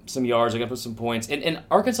up some yards, they're going to put some points. And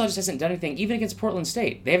Arkansas just hasn't done anything, even against Portland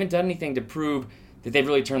State. They haven't done anything to prove that they've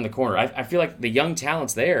really turned the corner. I feel like the young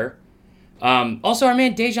talent's there. Also, our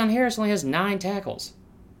man Dejon Harris only has 9 tackles.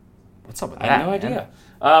 What's up with that? I have no idea.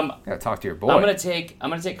 Gotta talk to your boy. I'm gonna take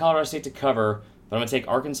Colorado State to cover, but I'm gonna take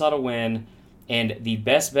Arkansas to win. And the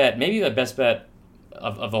best bet, maybe the best bet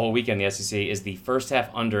of the whole weekend in the SEC, is the first half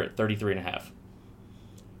under at 33.5.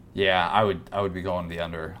 Yeah, I would be going the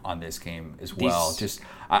under on this game as well.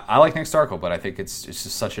 I like Nick Starkel, but I think it's just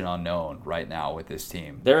such an unknown right now with this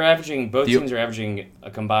team. They're averaging, both teams are averaging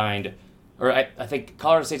a combined, or I think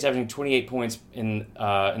Colorado State's averaging 28 points in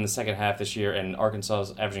the second half this year, and Arkansas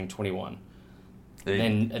is averaging 21.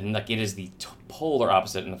 And like it is the polar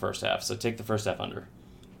opposite in the first half. So take the first half under.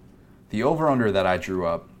 The over-under that I drew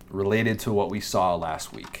up related to what we saw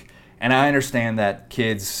last week. And I understand that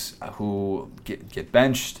kids who get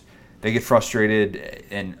benched, they get frustrated,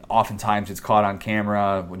 and oftentimes it's caught on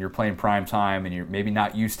camera when you're playing prime time and you're maybe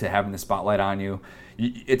not used to having the spotlight on you.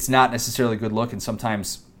 It's not necessarily a good look, and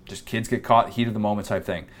sometimes just kids get caught, heat of the moment type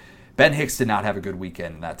thing. Ben Hicks did not have a good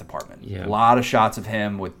weekend in that department. Yeah. A lot of shots of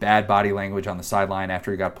him with bad body language on the sideline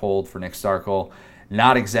after he got pulled for Nick Starkel.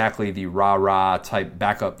 Not exactly the rah-rah type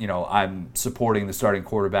backup, I'm supporting the starting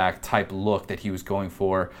quarterback type look that he was going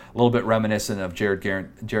for. A little bit reminiscent of Jared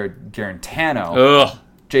Garantano. Ugh.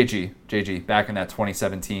 JG, back in that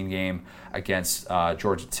 2017 game against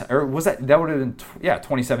Georgia Tech. Or was that would have been,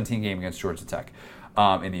 2017 game against Georgia Tech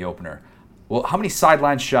in the opener. Well, how many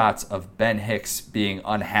sideline shots of Ben Hicks being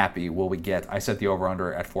unhappy will we get? I set the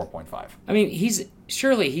over-under at 4.5. I mean,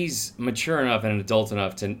 he's mature enough and an adult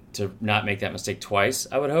enough to not make that mistake twice,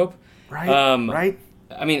 I would hope. Right, right?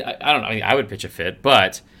 I mean, I don't know. I mean, I would pitch a fit,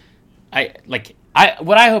 but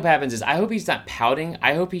what I hope happens is I hope he's not pouting.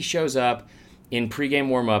 I hope he shows up in pregame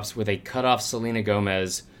warm-ups with a cut-off Selena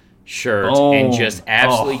Gomez shirt and just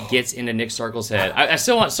absolutely gets into Nick Starkel's head. I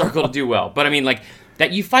still want Starkel to do well, but I mean, like,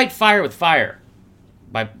 that you fight fire with fire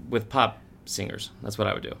with pop singers. That's what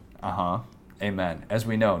I would do. Amen. As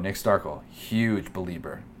we know, Nick Starkel, huge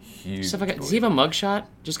believer. Does he have a mugshot?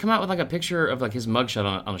 Just come out with like a picture of like his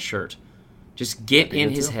mugshot on a shirt. Just get in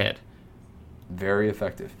his head. Very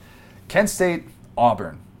effective. Kent State,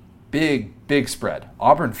 Auburn. Big spread.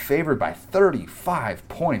 Auburn favored by 35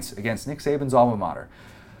 points against Nick Saban's alma mater.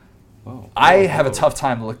 I have a tough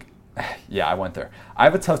time Yeah, I went there. I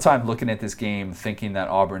have a tough time looking at this game thinking that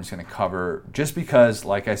Auburn's going to cover just because,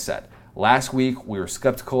 like I said, last week we were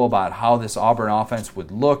skeptical about how this Auburn offense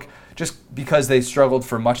would look just because they struggled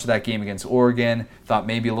for much of that game against Oregon, thought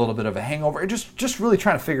maybe a little bit of a hangover, just really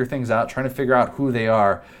trying to figure things out, trying to figure out who they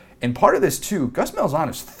are. And part of this, too, Gus Malzahn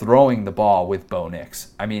is throwing the ball with Bo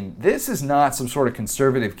Nix. I mean, this is not some sort of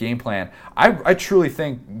conservative game plan. I truly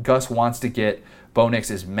think Gus wants to get Bo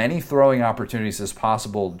Nix as many throwing opportunities as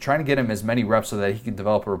possible, trying to get him as many reps so that he can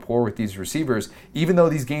develop a rapport with these receivers. Even though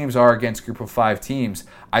these games are against group of 5 teams,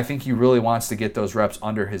 I think he really wants to get those reps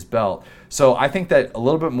under his belt. So I think that a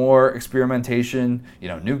little bit more experimentation,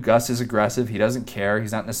 new Gus is aggressive. He doesn't care.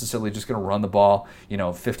 He's not necessarily just going to run the ball,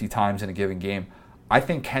 50 times in a given game. I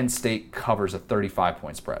think Kent State covers a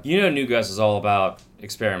 35-point spread. New Gus is all about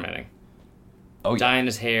experimenting. Oh, yeah. Dyeing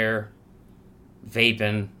his hair,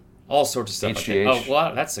 vaping, all sorts of stuff. HGH. Like that. Oh,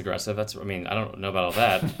 well, that's aggressive. I don't know about all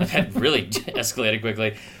that. That really escalated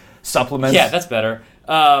quickly. supplements. Yeah, that's better.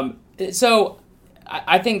 So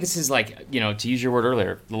I think this is like, to use your word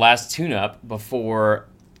earlier, the last tune-up before,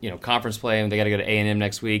 conference play, and they got to go to A&M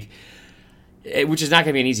next week, which is not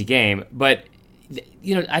going to be an easy game. But,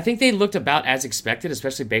 I think they looked about as expected,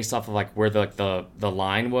 especially based off of like where the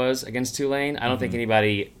line was against Tulane. I don't think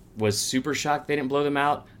anybody was super shocked they didn't blow them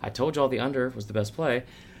out. I told y'all the under was the best play.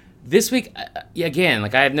 This week, again,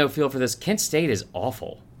 like I have no feel for this. Kent State is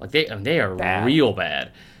awful. Like they are bad. Real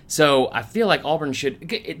bad. So I feel like Auburn should.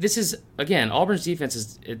 This is again, Auburn's defense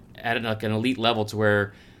is at like an elite level to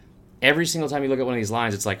where every single time you look at one of these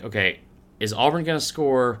lines, it's like, okay, is Auburn going to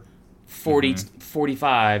score 40,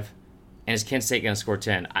 45, and is Kent State going to score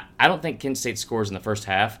 10? I don't think Kent State scores in the first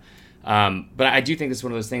half, but I do think this is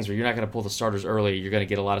one of those things where you're not going to pull the starters early. You're going to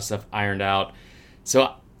get a lot of stuff ironed out.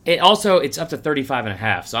 So it's up to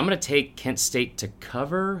 35.5. So I'm going to take Kent State to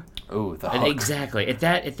cover. Ooh, the hook. Exactly. At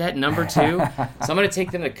that number 2. So I'm going to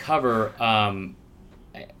take them to cover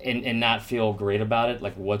and not feel great about it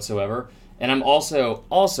like whatsoever. And I'm also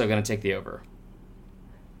going to take the over.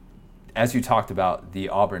 As you talked about the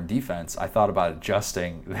Auburn defense, I thought about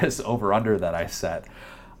adjusting this over-under that I set.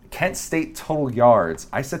 Kent State total yards,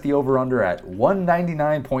 I set the over-under at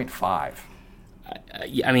 199.5.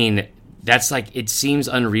 I mean, that's like, it seems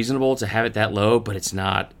unreasonable to have it that low, but it's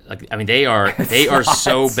not. Like, I mean, they are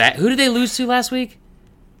so bad. Who did they lose to last week?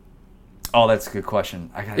 Oh, that's a good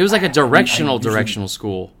question. It was like a directional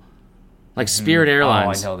school, like Spirit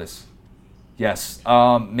Airlines. Oh, I know this. Yes,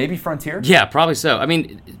 maybe Frontier. Yeah, probably so. I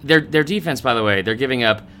mean, their defense, by the way, they're giving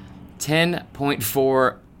up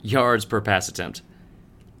 10.4 yards per pass attempt.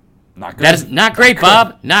 Not good. That is not great,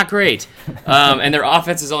 Bob. Not great. And their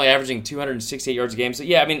offense is only averaging 268 yards a game. So,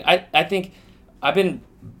 yeah, I mean, I think I've been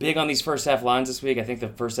big on these first half lines this week. I think the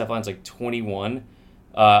first half line's like 21.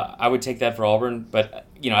 I would take that for Auburn. But,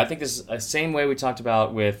 I think this is the same way we talked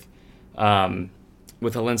about with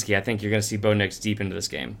Helinski. I think you're going to see Bo Nix deep into this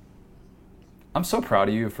game. I'm so proud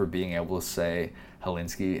of you for being able to say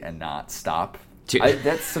Helinski and not stop.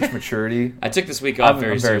 That's such maturity. I took this week off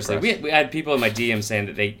very seriously. Impressed. We had people in my DM saying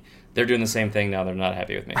that they're doing the same thing now. They're not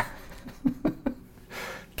happy with me.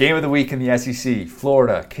 Game of the week in the SEC,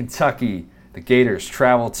 Florida, Kentucky. The Gators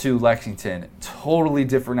travel to Lexington. Totally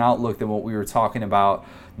different outlook than what we were talking about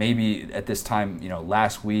maybe at this time,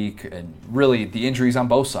 last week. And really the injuries on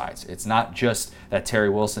both sides. It's not just that Terry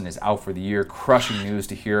Wilson is out for the year. Crushing news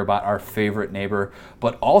to hear about our favorite neighbor.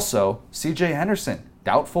 But also C.J. Henderson,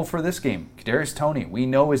 doubtful for this game. Kadarius Toney, we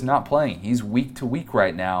know, is not playing. He's week to week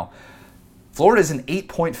right now. Florida is an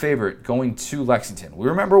 8-point favorite going to Lexington. We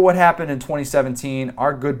remember what happened in 2017.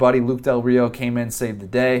 Our good buddy Luke Del Rio came in, saved the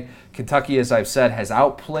day. Kentucky, as I've said, has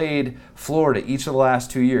outplayed Florida each of the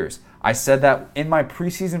last 2 years. I said that in my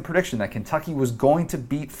preseason prediction that Kentucky was going to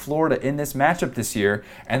beat Florida in this matchup this year,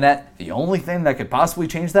 and that the only thing that could possibly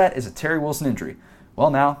change that is a Terry Wilson injury. Well,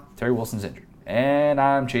 now Terry Wilson's injured, and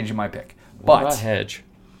I'm changing my pick. What about hedge?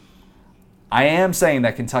 I am saying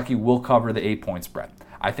that Kentucky will cover the 8-point spread.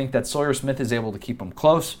 I think that Sawyer Smith is able to keep them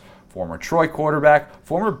close. Former Troy quarterback,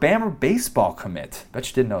 former Bama baseball commit. Bet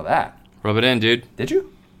you didn't know that. Rub it in, dude. Did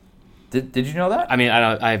you? Did you know that? I mean,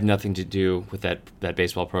 I have nothing to do with that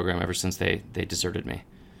baseball program ever since they deserted me.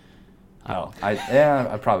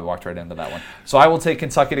 I probably walked right into that one. So I will take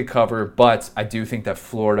Kentucky to cover, but I do think that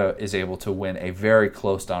Florida is able to win a very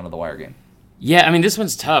close down to the wire game. Yeah, I mean, this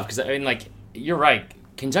one's tough because, I mean, like, you're right.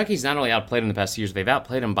 Kentucky's not only outplayed in the past years, they've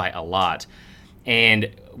outplayed them by a lot. And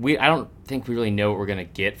I don't think we really know what we're going to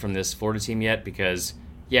get from this Florida team yet because,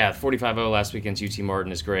 yeah, 45-0 last week against UT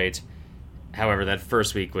Martin is great. However, that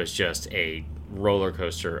first week was just a roller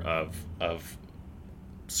coaster of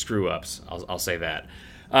screw-ups. I'll say that.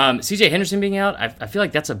 C.J. Henderson being out, I feel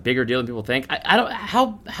like that's a bigger deal than people think. I don't.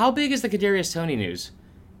 How big is the Kadarius Toney news?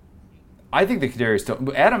 I think the Kadarius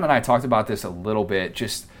Toney. Adam and I talked about this a little bit.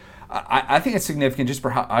 Just I think it's significant just for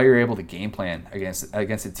how you're able to game plan against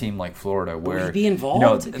a team like Florida, where would he be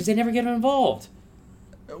involved because they never get him involved.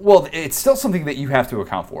 Well, it's still something that you have to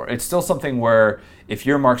account for. It's still something where if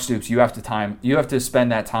you're Mark Stoops, you have to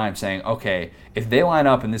spend that time saying, okay, if they line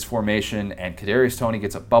up in this formation and Kadarius Toney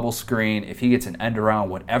gets a bubble screen, if he gets an end around,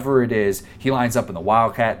 whatever it is, he lines up in the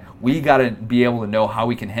Wildcat, we got to be able to know how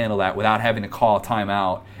we can handle that without having to call a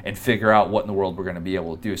timeout and figure out what in the world we're going to be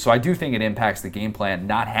able to do. So I do think it impacts the game plan,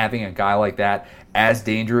 not having a guy like that as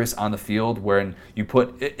dangerous on the field, wherein you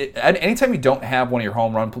put anytime you don't have one of your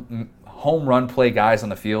home run play guys on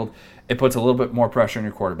the field, it puts a little bit more pressure on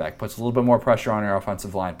your quarterback, puts a little bit more pressure on your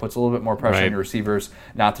offensive line, puts a little bit more pressure on your receivers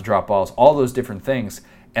not to drop balls, all those different things.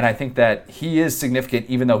 And I think that he is significant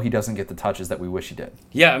even though he doesn't get the touches that we wish he did.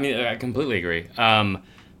 Yeah, I mean, I completely agree.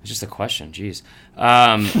 It's just a question. Jeez.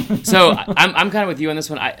 So I'm kind of with you on this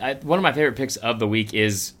one. One of my favorite picks of the week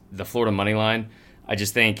is the Florida money line. I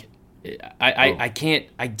just think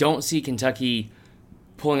I don't see Kentucky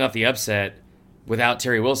pulling off the upset without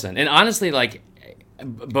Terry Wilson. And honestly, like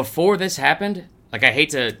before this happened, like I hate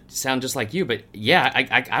to sound just like you, but yeah,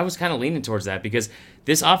 I was kind of leaning towards that because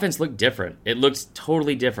this offense looked different. It looked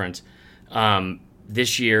totally different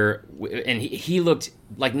this year, and he looked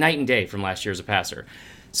like night and day from last year as a passer.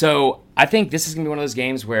 So I think this is going to be one of those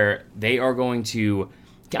games where they are going to.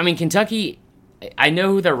 I mean, Kentucky. I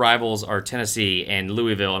know who their rivals are, Tennessee and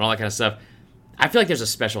Louisville and all that kind of stuff. I feel like there's a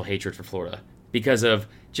special hatred for Florida because of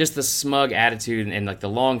just the smug attitude and like the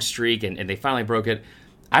long streak, and they finally broke it.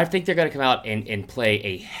 I think they're going to come out and play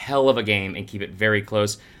a hell of a game and keep it very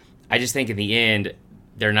close. I just think in the end,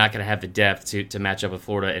 they're not going to have the depth to match up with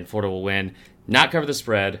Florida, and Florida will win. Not cover the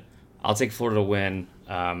spread. I'll take Florida to win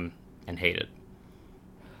and hate it.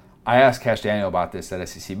 I asked Cash Daniel about this at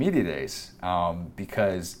SEC Media Days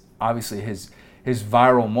because obviously his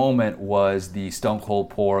viral moment was the stone cold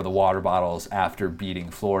pour of the water bottles after beating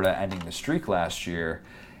Florida, ending the streak last year.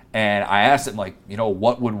 And I asked him, like,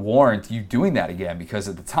 what would warrant you doing that again? Because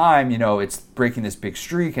at the time, it's breaking this big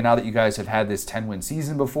streak. And now that you guys have had this 10-win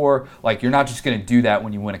season before, like, you're not just going to do that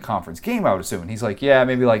when you win a conference game, I would assume. And he's like, yeah,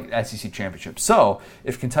 maybe like SEC championship. So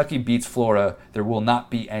if Kentucky beats Florida, there will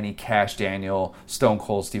not be any Cash Daniel, Stone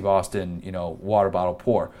Cold Steve Austin, water bottle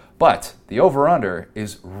pour. But the over-under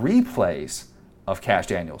is replays of Cash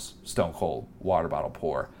Daniel's Stone Cold water bottle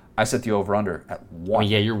pour. I set the over/under at 1.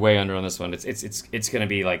 Yeah, you're way under on this one. It's going to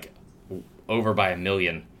be like over by 1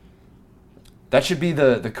 million. That should be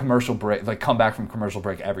the commercial break, like come back from commercial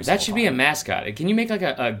break every single time. That should be a mascot. Can you make like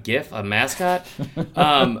a GIF, a mascot?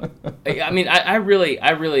 I mean, I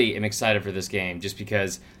really am excited for this game just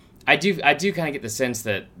because I do kind of get the sense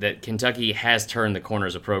that Kentucky has turned the corner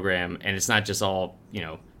as a program, and it's not just all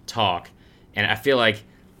talk. And I feel like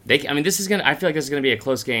I feel like this is gonna be a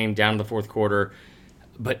close game down to the fourth quarter.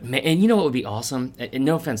 But and what would be awesome? And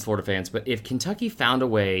no offense, Florida fans, but if Kentucky found a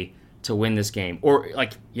way to win this game, or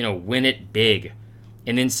win it big,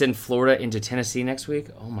 and then send Florida into Tennessee next week,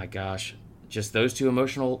 oh my gosh, just those two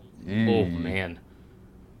emotional. Oh man,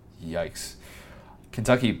 yikes!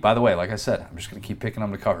 Kentucky, by the way, like I said, I'm just going to keep picking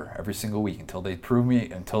them to cover every single week until they prove me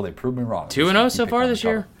wrong. 2-0 so far this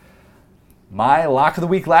year. My lock of the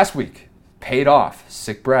week last week paid off.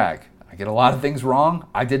 Sick brag. I get a lot of things wrong.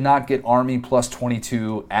 I did not get Army plus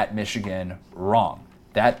 22 at Michigan wrong.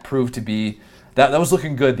 That proved to be that was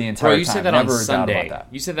looking good the entire time. You said that Never on Sunday. doubt about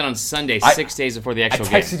that. You said that on Sunday, 6 days before the actual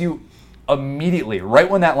game. I texted you immediately, right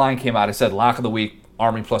when that line came out. I said lock of the week,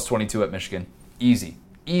 Army plus 22 at Michigan. Easy.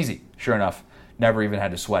 Sure enough, never even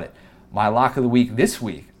had to sweat it. My lock of the week this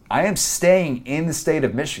week, I am staying in the state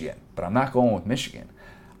of Michigan, but I'm not going with Michigan.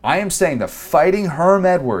 I am saying the Fighting Herm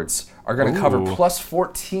Edwards are going to cover plus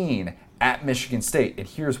 14 at Michigan State, and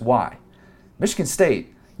here's why. Michigan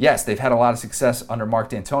State, yes, they've had a lot of success under Mark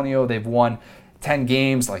D'Antonio. They've won 10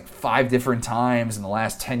 games like 5 different times in the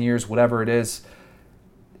last 10 years, whatever it is.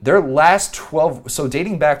 Their last 12, so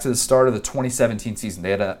dating back to the start of the 2017 season,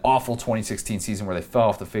 they had an awful 2016 season where they fell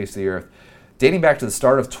off the face of the earth. Dating back to the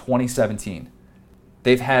start of 2017,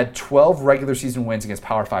 they've had 12 regular season wins against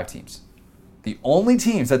Power 5 teams. The only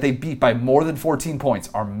teams that they beat by more than 14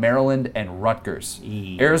 points are Maryland and Rutgers.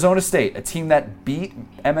 Arizona State, a team that beat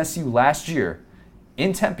MSU last year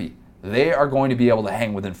in Tempe, they are going to be able to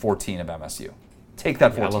hang within 14 of MSU. Take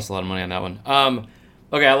that 14. I lost a lot of money on that one.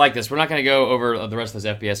 Okay, I like this. We're not going to go over the rest of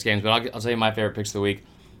those FBS games, but I'll tell you my favorite picks of the week.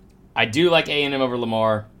 I do like A&M over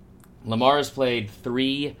Lamar. Lamar has played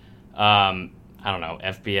 3,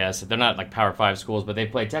 FBS. They're not like Power 5 schools, but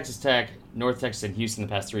they've played Texas Tech, North Texas, and Houston the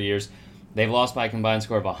past 3 years. They've lost by a combined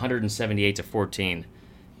score of 178-14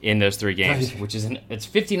 in those 3 games, which is it's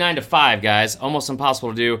 59-5, guys. Almost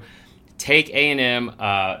impossible to do. Take A&M.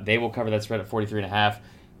 They will cover that spread at 43.5.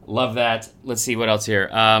 Love that. Let's see what else here.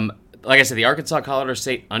 Like I said, the Arkansas-Colorado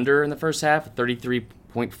State under in the first half,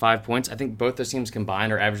 33.5 points. I think both those teams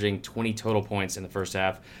combined are averaging 20 total points in the first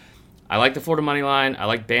half. I like the Florida money line. I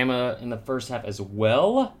like Bama in the first half as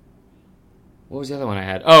well. What was the other one I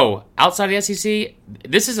had? Oh, outside of the SEC,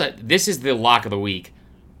 this is the lock of the week.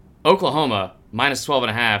 Oklahoma minus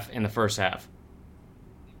 12.5 in the first half.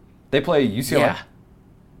 They play UCLA.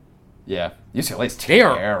 Yeah, UCLA's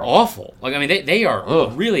terrible. They are awful. Like they are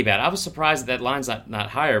really bad. I was surprised that line's not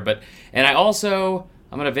higher. And I'm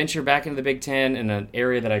going to venture back into the Big Ten in an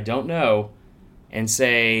area that I don't know, and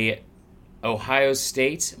say Ohio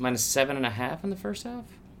State minus 7.5 in the first half.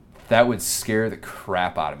 That would scare the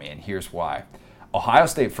crap out of me, and here's why. Ohio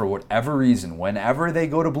State, for whatever reason, whenever they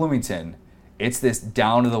go to Bloomington, It's this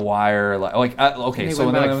down to the wire. Okay, so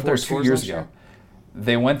when they went there 2 years ago.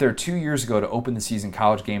 They went there 2 years ago to open the season.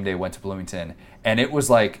 College Game Day went to Bloomington, and it was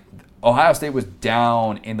like Ohio State was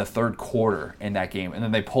down in the third quarter in that game, and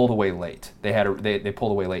then they pulled away late. They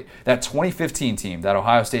pulled away late. That 2015 team that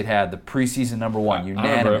Ohio State had, the preseason number one,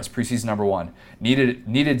 unanimous preseason number one,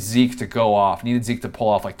 needed Zeke to go off, needed Zeke to pull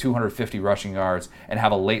off like 250 rushing yards and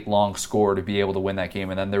have a late long score to be able to win that game.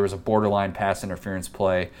 And then there was a borderline pass interference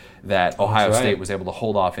play that Ohio State was able to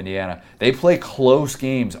hold off Indiana. They play close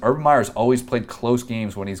games. Urban Meyer's always played close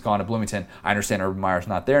games when he's gone to Bloomington. I understand Urban Meyer's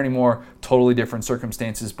not there anymore, totally different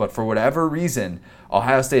circumstances, but for whatever reason,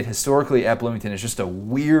 Ohio State historically at Bloomington is just a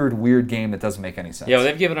weird game that doesn't make any sense. Yeah, well,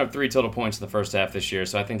 they've given up 3 total points in the first half this year,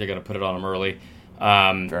 so I think they're going to put it on them early.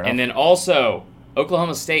 And then also,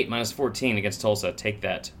 Oklahoma State minus 14 against Tulsa. Take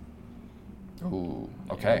that. Ooh,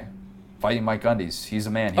 okay. Fighting Mike Gundy's. He's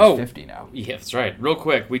a man. He's 50 now. Yeah, that's right. Real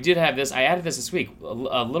quick, we did have this. I added this week.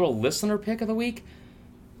 A little listener pick of the week.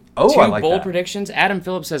 Oh, I like 2 bold that. predictions. Adam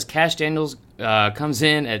Phillips says Cash Daniels comes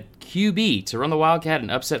in at QB to run the Wildcat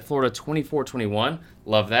and upset Florida 24-21.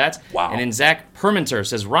 Love that. Wow. And then Zach Perminter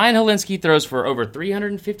says Ryan Helinski throws for over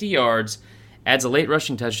 350 yards, adds a late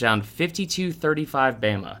rushing touchdown, 52-35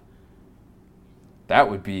 Bama. That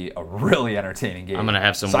would be a really entertaining game. I'm going to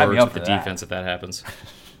have some Sign me words up with the for that. defense if that happens.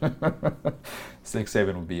 Nick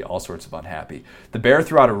Saban would be all sorts of unhappy. The Bear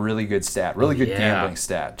threw out a really good stat, really good gambling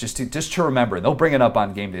stat. Just to remember, they'll bring it up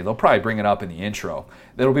on game day. They'll probably bring it up in the intro.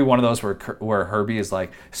 It'll be one of those where Herbie is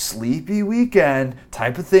like, sleepy weekend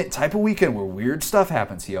type of weekend where weird stuff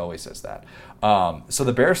happens. He always says that. So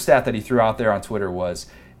the Bear stat that he threw out there on Twitter was,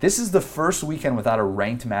 this is the first weekend without a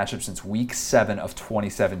ranked matchup since week 7 of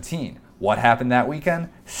 2017. What happened that weekend?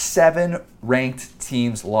 7 ranked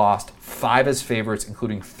teams lost, 5 as favorites,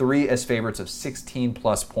 including 3 as favorites of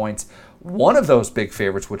 16-plus points. One of those big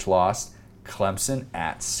favorites which lost, Clemson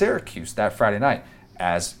at Syracuse that Friday night.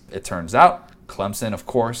 As it turns out, Clemson, of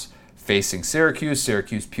course, facing Syracuse.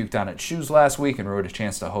 Syracuse puked on its shoes last week and ruined a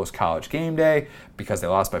chance to host College Game Day because they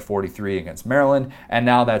lost by 43 against Maryland. And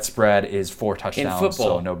now that spread is 4 touchdowns,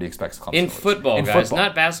 so nobody expects Clemson to lose. In football,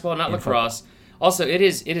 not basketball, not lacrosse. Also, it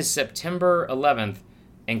is September 11th,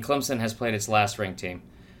 and Clemson has played its last ranked team.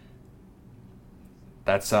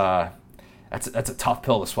 That's a tough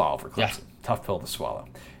pill to swallow for Clemson. Yeah. Tough pill to swallow.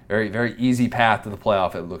 Very, very easy path to the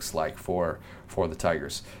playoff, it looks like, for the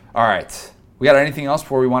Tigers. All right. We got anything else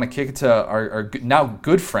before we want to kick it to our now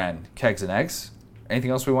good friend, Kegs and Eggs? Anything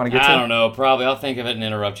else we want to get to? I don't know. Probably. I'll think of it and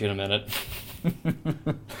interrupt you in a minute.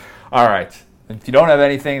 All right. If you don't have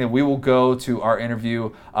anything, then we will go to our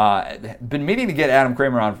interview. Been meaning to get Adam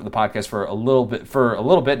Kramer on for the podcast for a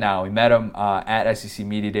little bit now. We met him at SEC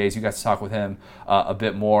Media Days. You got to talk with him a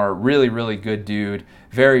bit more. Really, really good dude.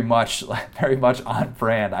 Very much on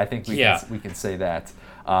brand. I think we can say that.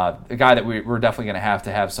 A guy that we're definitely going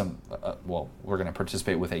to have some. We're going to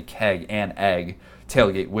participate with a Keg and Egg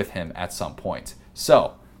tailgate with him at some point.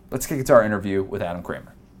 So let's kick it to our interview with Adam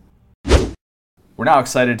Kramer. We're now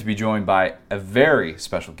excited to be joined by a very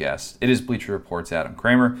special guest. It is Bleacher Report's Adam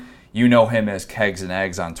Kramer. You know him as Kegs and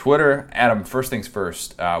Eggs on Twitter. Adam, first things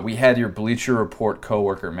first, we had your Bleacher Report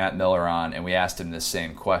coworker Matt Miller on, and we asked him this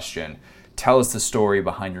same question. Tell us the story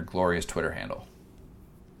behind your glorious Twitter handle.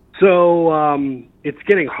 So it's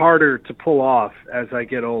getting harder to pull off as I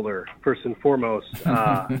get older, first and foremost.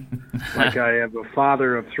 Like I have a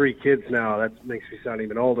father of 3 kids now. That makes me sound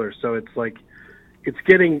even older. So it's like it's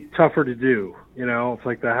getting tougher to do. You know, it's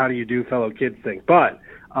like the how do you do fellow kids thing. But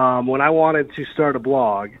when I wanted to start a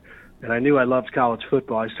blog, and I knew I loved college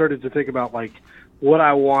football, I started to think about like what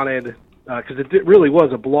I wanted, because it really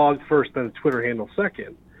was a blog first, then a Twitter handle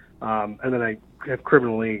second. And then I have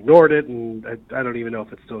criminally ignored it, and I don't even know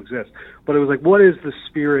if it still exists. But it was like, what is the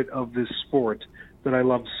spirit of this sport that I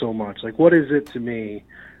love so much? Like, what is it to me?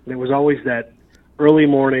 And it was always that early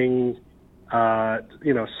morning,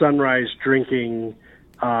 sunrise drinking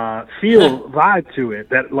feel vibe to it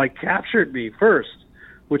that like captured me first,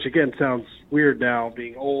 which again sounds weird now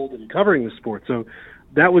being old and covering the sport. So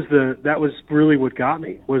that was really what got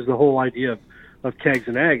me, was the whole idea of Kegs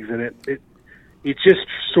and Eggs, and it just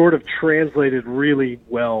sort of translated really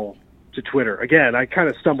well to Twitter. Again, I kind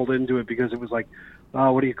of stumbled into it because it was like,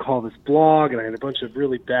 what do you call this blog? And I had a bunch of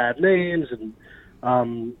really bad names, and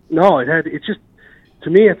to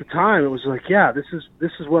me at the time, it was like, yeah, this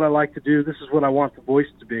is what I like to do. This is what I want the voice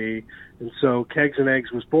to be. And so Kegs and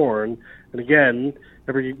Eggs was born. And again,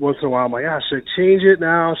 every once in a while, I'm like, should I change it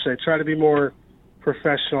now? Should I try to be more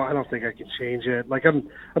professional? I don't think I can change it. Like I'm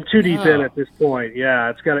too deep in at this point. Yeah,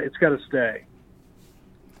 it's got to stay.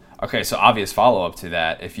 Okay, so obvious follow-up to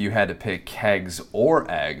that. If you had to pick kegs or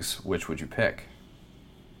eggs, which would you pick?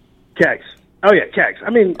 Kegs. Oh yeah, kegs.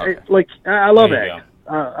 I mean, Okay. I love There you eggs,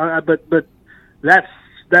 but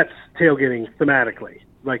that's tailgating thematically.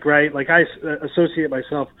 Like, right? Like, I associate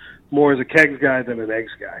myself more as a kegs guy than an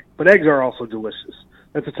eggs guy. But eggs are also delicious.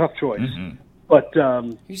 That's a tough choice. Mm-hmm. But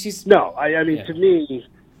You see, no, I mean, Yeah. to me,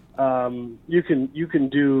 you can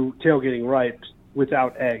do tailgating right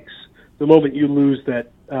without eggs. The moment you lose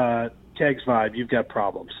that kegs vibe, you've got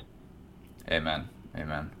problems. Amen.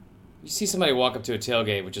 you see somebody walk up to a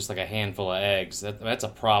tailgate with just like a handful of eggs. That's a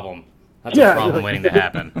problem. That's Yeah. a problem waiting to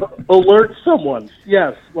happen. Alert someone.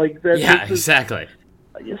 Yes, like that. Yeah, this is- exactly.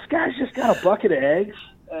 This guy's just got a bucket of eggs,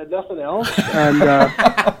 nothing else, and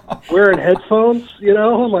wearing headphones.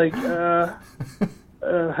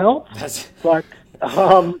 Help. That's But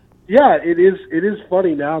yeah, it is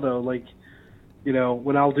funny now though. Like,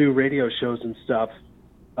 when I'll do radio shows and stuff,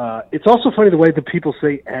 it's also funny the way that people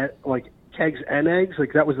say like kegs and eggs.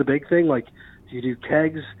 Like, that was the big thing. Like, do you do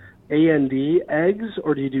kegs AND eggs,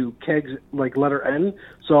 or do you do kegs like letter N?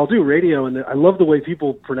 So I'll do radio, and I love the way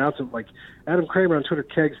people pronounce it. Like Adam Kramer on Twitter,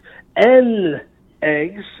 kegs N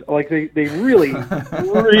eggs. Like they really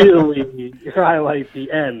really highlight the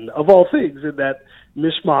N of all things in that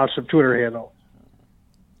mishmash of Twitter handle.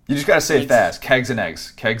 You just gotta say it fast. Kegs and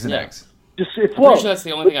eggs. Kegs and Yeah. eggs. Just it's I'm pretty sure that's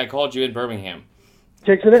the only thing I called you in Birmingham.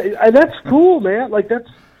 Kegs and eggs. And that's cool, man.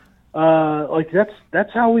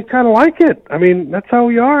 That's how we kind of like it. I mean, that's how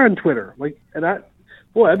we are on Twitter. Like, and I've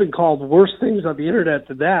been called worse things on the internet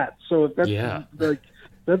than that. So if that's Yeah.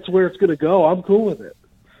 that's where it's going to go, I'm cool with it.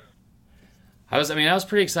 I was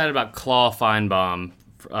pretty excited about Claw Feinbaum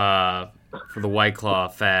for the White Claw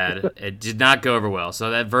fad. It did not go over well. So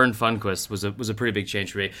that Vern Funquist was a pretty big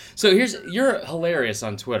change for me. So you're hilarious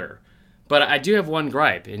on Twitter, but I do have one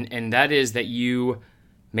gripe, and that is that you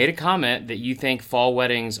made a comment that you think fall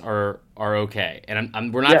weddings are okay,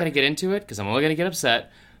 and we're not Yeah. going to get into it because I'm only going to get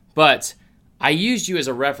upset. But I used you as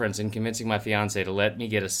a reference in convincing my fiance to let me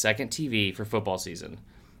get a second TV for football season.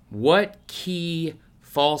 What key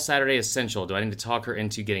fall Saturday essential do I need to talk her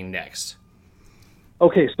into getting next?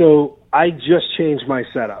 Okay, so I just changed my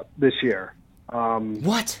setup this year.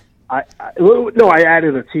 What? I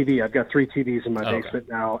added a TV. I've got 3 TVs in my Okay. basement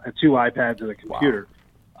now, and 2 iPads and a computer.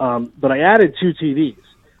 But I added 2 TVs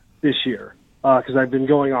this year because I've been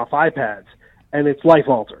going off iPads, and it's life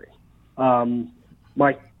altering.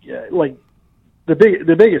 The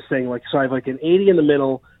biggest thing, like, so I have like an 80 in the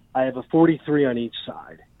middle. I have a 43 on each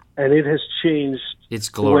side, and it has changed It's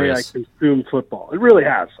the way I glorious. consume football. It really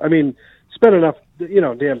has. I mean, spent enough,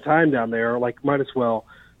 damn time down there. Like, might as well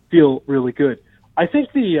feel really good. I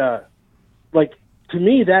think to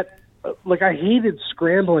me that, I hated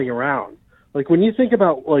scrambling around. Like, when you think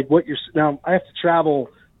about like what now, I have to travel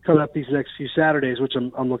coming up these next few Saturdays, which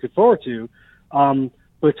I'm looking forward to.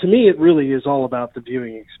 But to me, it really is all about the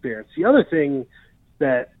viewing experience. The other thing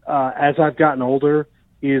that, as I've gotten older,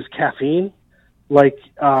 is caffeine. Like,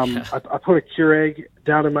 I put a Keurig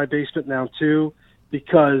down in my basement now too,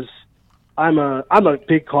 because I'm a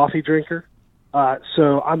big coffee drinker.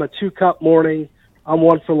 So I'm a 2-cup morning, I'm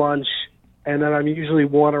 1 for lunch, and then I'm usually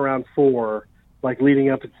 1 around 4, like leading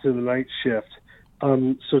up into the night shift.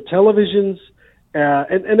 So televisions,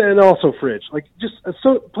 and also fridge. Like, just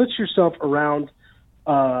so put yourself around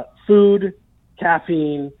food,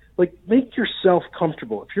 caffeine. Like, make yourself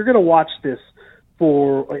comfortable. If you're going to watch this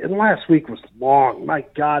and last week was long. My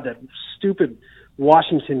God, that stupid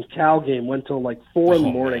Washington Cal game went till like 4 in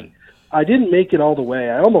the morning. Man. I didn't make it all the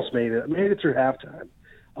way. I almost made it. I made it through halftime.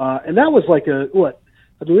 And that was like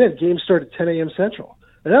we had games start at 10 a.m. Central.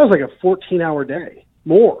 And that was like a 14-hour day,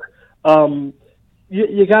 more.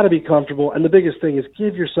 You got to be comfortable. And the biggest thing is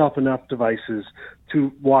give yourself enough devices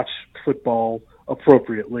to watch football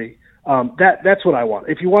appropriately. That's what I want.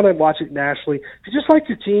 If you want to watch it nationally, if you just like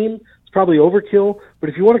your team, it's probably overkill. But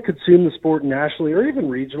if you want to consume the sport nationally or even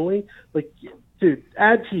regionally, dude,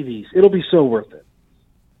 add TVs. It'll be so worth it.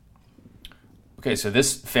 Okay, so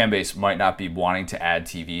this fan base might not be wanting to add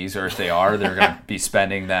TVs, or if they are, they're going to be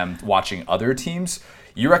spending them watching other teams.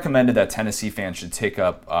 You recommended that Tennessee fans should take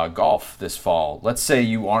up golf this fall. Let's say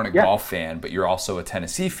you aren't a golf fan, but you're also a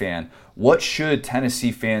Tennessee fan. What should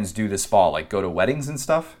Tennessee fans do this fall? Like, go to weddings and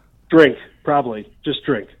stuff? Drink, probably. Just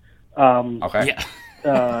drink. Okay.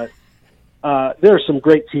 Yeah. There are some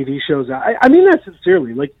great TV shows out. I mean that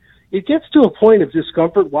sincerely. Like, it gets to a point of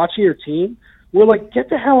discomfort watching your team where, like, get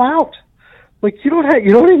the hell out. Like, you know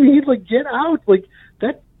what I mean? Like, get out. Like,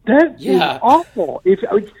 that is awful.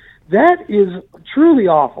 That is truly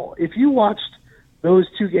awful. If you watched those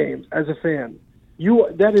 2 games as a fan,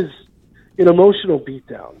 that is an emotional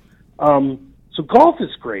beatdown. So golf is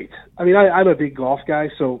great. I mean, I'm a big golf guy,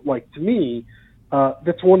 so like to me,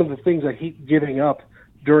 that's one of the things I hate giving up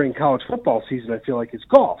during college football season. I feel like it's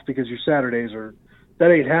golf because your Saturdays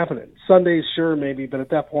that ain't happening. Sundays, sure, maybe, but at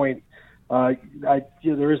that point,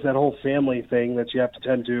 there is that whole family thing that you have to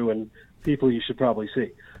tend to and people you should probably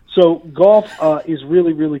see. So golf is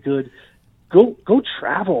really, really good. Go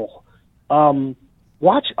travel.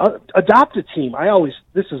 Watch, adopt a team.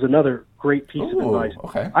 This is another great piece of advice.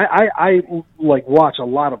 Okay. I like watch a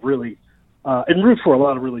lot of really, and root for a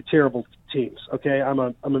lot of really terrible teams. Okay.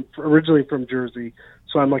 I'm originally from Jersey,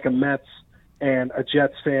 so I'm like a Mets and a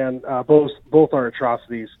Jets fan. Both are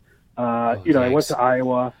atrocities. I went to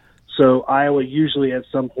Iowa, so Iowa usually at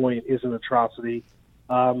some point is an atrocity.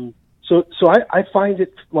 So I find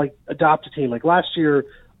it like adopt a team. Like last year,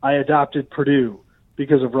 I adopted Purdue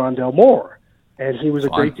because of Rondell Moore, and he was a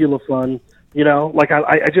great deal of fun.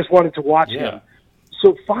 I just wanted to watch him.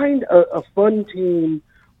 So find a fun team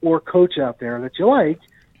or coach out there that you like,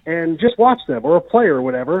 and just watch them, or a player or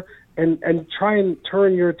whatever, and try and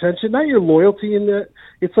turn your attention, not your loyalty in the.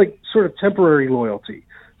 It's like sort of temporary loyalty,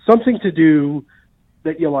 something to do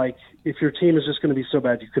that you like. If your team is just going to be so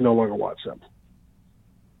bad, you can no longer watch them.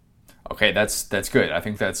 Okay, that's good. I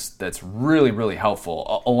think that's really, really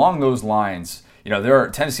helpful. Along those lines,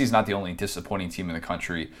 Tennessee's not the only disappointing team in the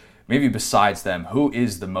country. Maybe besides them, who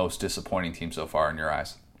is the most disappointing team so far in your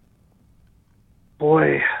eyes?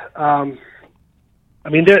 Boy, I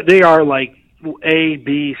mean, they are like A,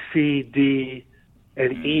 B, C, D,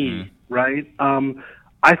 and E, right?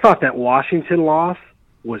 I thought that Washington loss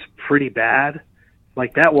was pretty bad.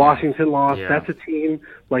 Like that Washington loss, that's a team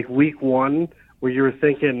like week one where you were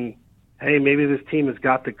thinking, hey, maybe this team has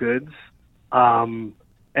got the goods. And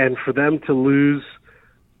for them to lose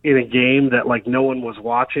in a game that like no one was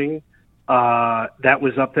watching, that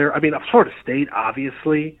was up there. I mean, Florida State,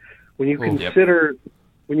 obviously, when you consider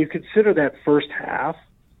that first half,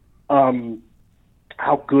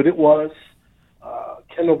 how good it was.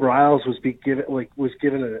 Kendall Briles was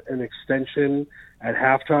given an extension at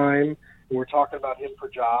halftime, and we're talking about him for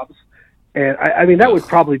jobs. And I mean, that would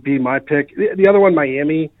probably be my pick. The other one,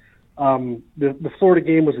 Miami. The Florida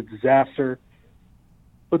game was a disaster,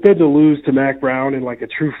 but then to lose to Mac Brown and like a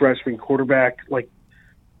true freshman quarterback, like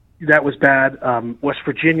that was bad. West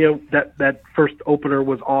Virginia, that first opener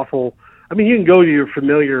was awful. I mean, you can go to your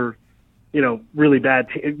familiar, really bad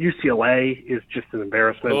team. UCLA is just an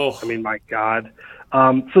embarrassment. Oh. I mean, my God.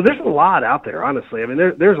 So there's a lot out there, honestly. I mean,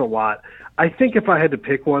 there's a lot. I think if I had to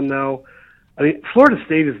pick one, though, I mean, Florida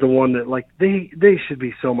State is the one that, like, they should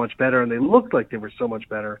be so much better, and they looked like they were so much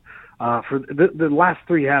better. For the last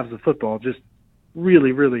three halves of football, just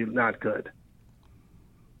really, really not good.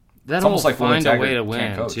 That almost like find a way to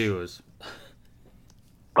win, too.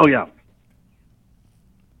 Oh, yeah.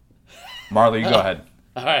 Marley, you go ahead.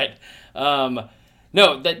 All right.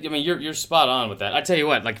 No, you're spot on with that. I tell you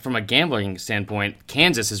what, like from a gambling standpoint,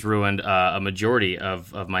 Kansas has ruined a majority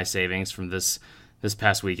of my savings from this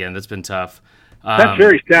past weekend. That's been tough. That's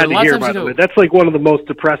very sad to hear, by the way. That's like one of the most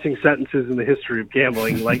depressing sentences in the history of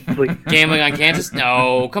gambling. Like gambling on Kansas?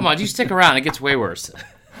 No, come on, you stick around. It gets way worse.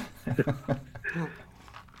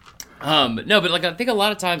 No, but like I think a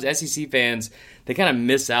lot of times SEC fans, they kind of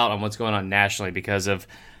miss out on what's going on nationally because of,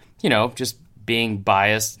 just being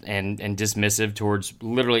biased and dismissive towards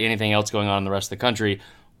literally anything else going on in the rest of the country.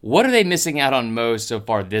 What are they missing out on most so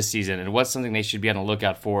far this season, and what's something they should be on the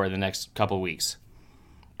lookout for in the next couple of weeks?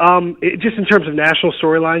 Just in terms of national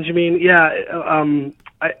storylines, you mean? Yeah,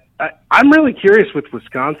 I'm really curious with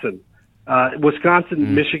Wisconsin.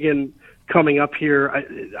 Michigan coming up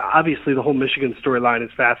here. Obviously, the whole Michigan storyline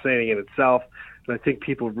is fascinating in itself, and I think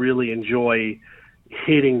people really enjoy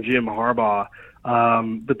hating Jim Harbaugh.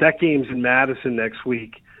 But that game's in Madison next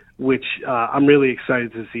week, which I'm really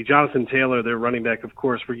excited to see. Jonathan Taylor, their running back, of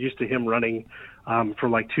course, we're used to him running for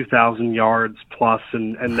like 2,000 yards plus,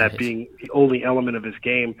 and that being the only element of his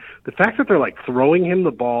game. The fact that they're like throwing him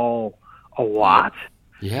the ball a lot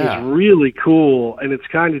is really cool, and it's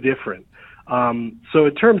kind of different. So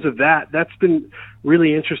in terms of that's been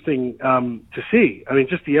really interesting to see. I mean,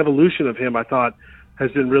 just the evolution of him, I thought,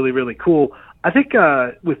 has been really, really cool. I think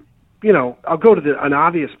I'll go to an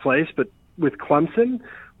obvious place, but with Clemson,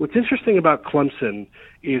 what's interesting about Clemson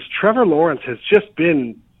is Trevor Lawrence has just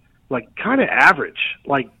been like kind of average.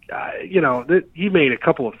 Like, he made a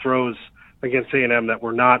couple of throws against A&M that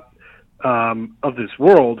were not of this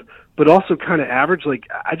world, but also kind of average. Like,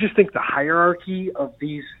 I just think the hierarchy of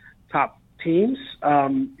these top teams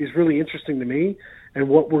is really interesting to me, and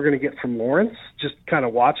what we're going to get from Lawrence, just kind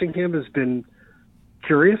of watching him, has been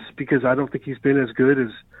curious because I don't think he's been as good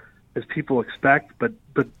as people expect, but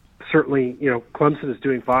certainly, Clemson is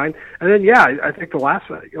doing fine. And then, I think the last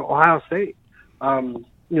one, Ohio State.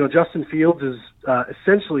 Justin Fields has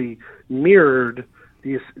essentially mirrored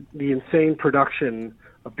the insane production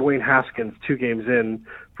of Dwayne Haskins 2 games in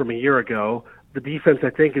from a year ago. The defense, I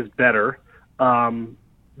think, is better.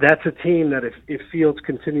 That's a team that if Fields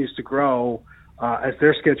continues to grow as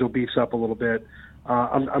their schedule beefs up a little bit,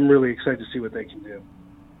 I'm really excited to see what they can do.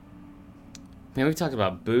 Man, we've talked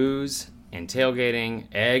about booze and tailgating,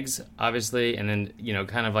 eggs, obviously, and then,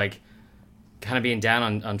 kind of being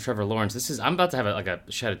down on Trevor Lawrence. I'm about to have a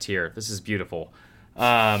shed a tear. This is beautiful. We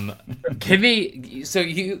had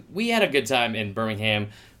a good time in Birmingham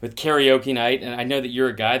with karaoke night, and I know that you're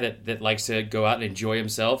a guy that likes to go out and enjoy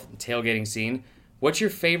himself, tailgating scene. What's your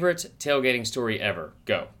favorite tailgating story ever?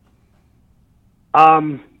 Go.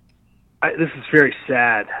 This is very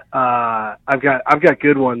sad. I've got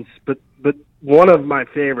good ones, but one of my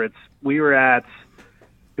favorites,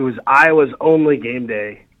 it was Iowa's only game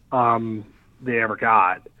day they ever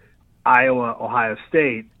got, Iowa, Ohio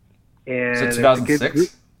State. And so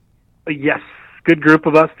 2006? Yes, good group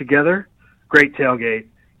of us together, great tailgate.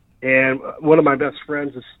 And one of my best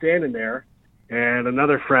friends is standing there, and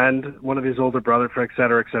another friend, one of his older brother, et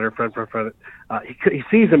cetera, friend, he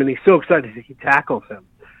sees him, and he's so excited, he tackles him.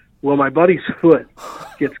 Well, my buddy's foot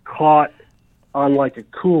gets caught on like a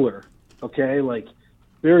cooler, okay, like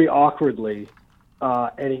very awkwardly,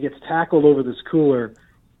 and he gets tackled over this cooler,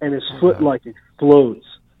 and his foot like explodes.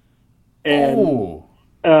 And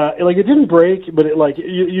it didn't break, but it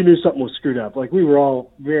you knew something was screwed up. Like we were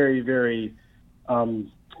all very, very,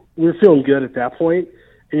 we were feeling good at that point.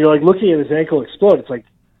 And you're like looking at his ankle explode. It's like,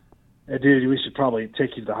 dude, we should probably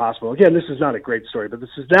take you to the hospital. Again, this is not a great story, but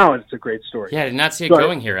it's a great story. Yeah, I did not see it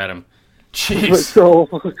going here, Adam. Jeez.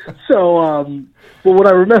 But what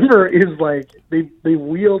I remember is like they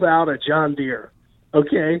wheeled out a John Deere,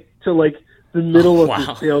 okay, to like the middle of this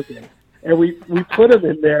tailgate, and we put him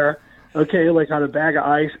in there, okay, like on a bag of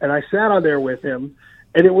ice, and I sat on there with him,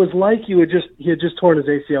 and it was like he had just torn his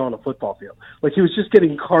ACL on a football field, like he was just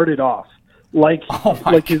getting carted off, like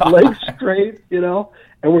his legs straight, and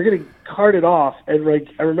we're getting carted off, and like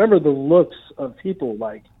I remember the looks of people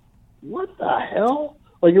like, what the hell?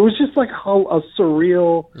 Like it was just like a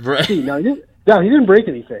surreal scene. Now he didn't break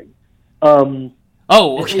anything.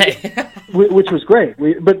 Okay. Which was great.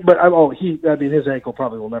 His ankle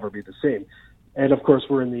probably will never be the same. And of course,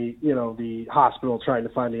 we're in the hospital trying to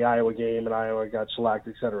find the Iowa game, and Iowa got shellacked,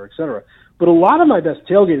 et cetera, et cetera. But a lot of my best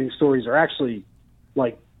tailgating stories are actually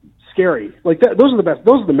like scary. Like those are the best.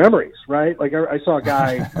 Those are the memories, right? Like I saw a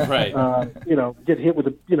guy, get hit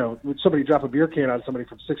with somebody drop a beer can on somebody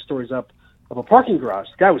from 6 stories up of a parking garage.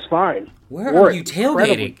 The guy was fine. Where are you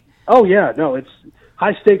tailgating? Oh yeah, no, it's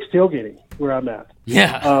high stakes tailgating where I'm at.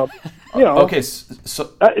 Yeah. Okay,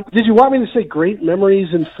 so did you want me to say great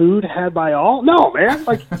memories and food had by all? No, man.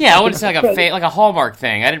 Like yeah, I wanted to say like a Hallmark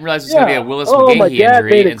thing. I didn't realize it was going to be a Willis McGahee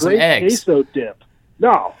injury and some eggs. Queso dip.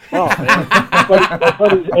 No, man.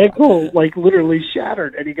 but his ankle like literally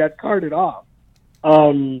shattered and he got carted off.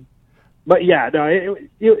 But yeah, no,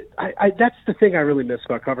 that's the thing I really miss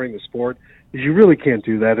about covering the sport is you really can't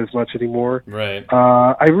do that as much anymore. Right.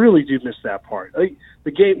 I really do miss that part.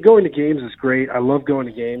 Going to games is great. I love going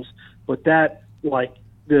to games, but that like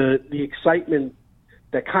the excitement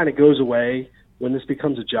that kind of goes away when this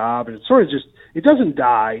becomes a job, and it's sort of just it doesn't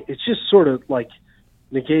die. It's just sort of like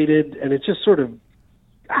negated, and it's just sort of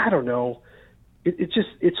I don't know.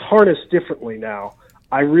 It's harnessed differently now.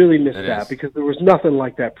 I really miss that because there was nothing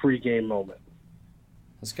like that pre-game moment.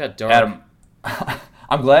 It's got dark. Adam,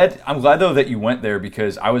 I'm glad though that you went there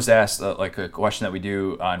because I was asked like a question that we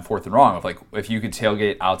do on Fourth and Wrong of like if you could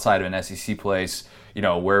tailgate outside of an SEC place,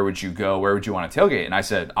 where would you go? Where would you want to tailgate? And I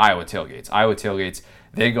said Iowa tailgates. Iowa tailgates,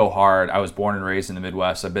 they go hard. I was born and raised in the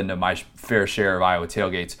Midwest. I've been to my fair share of Iowa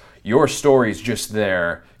tailgates. Your stories just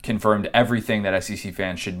there confirmed everything that SEC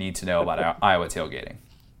fans should need to know about Iowa tailgating.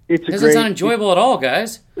 It's not enjoyable at all,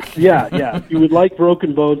 guys. Yeah. You would like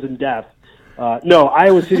broken bones and death. No,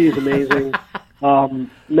 Iowa City is amazing.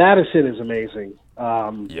 Madison is amazing.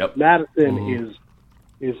 Yep. Madison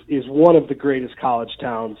is one of the greatest college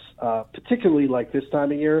towns, particularly like this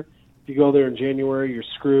time of year. If you go there in January, you're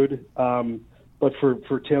screwed. But for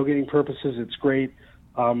tailgating purposes, it's great.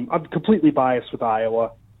 I'm completely biased with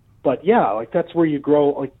Iowa. But yeah, like that's where you grow.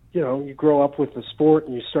 Like you grow up with the sport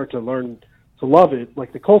and you start to learn to love it.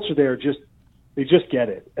 Like the culture there, they just get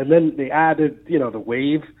it. And then they added the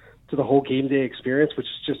wave to the whole game day experience, which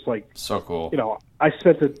is just like so cool. I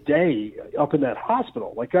spent a day up in that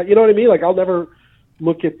hospital. Like you know what I mean? Like I'll never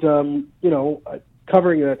look at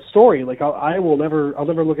covering that story, like I'll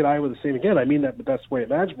never look at Iowa the same again. I mean that in the best way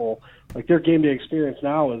imaginable. Like their game day experience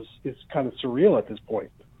now is kind of surreal at this point.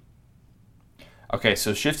 Okay,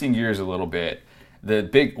 so shifting gears a little bit,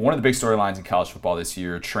 one of the big storylines in college football this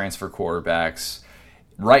year, transfer quarterbacks.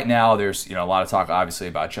 Right now, there's a lot of talk, obviously,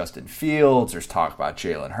 about Justin Fields. There's talk about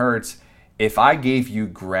Jalen Hurts. If I gave you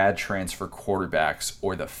grad transfer quarterbacks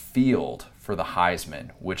or the field for the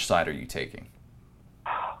Heisman, which side are you taking?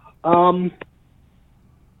 Or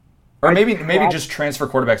maybe just transfer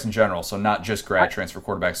quarterbacks in general, so not just grad transfer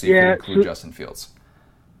quarterbacks, so you can include Justin Fields.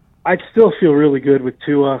 I'd still feel really good with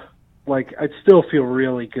Tua. I'd still feel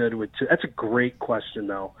really good with Tua. That's a great question,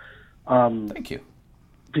 though. Thank you.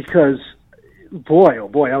 Because, boy, oh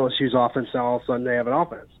boy, LSU's offense now all of a sudden they have an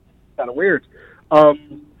offense. Kind of weird.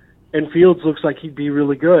 And Fields looks like he'd be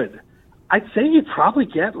really good. I'd say you'd probably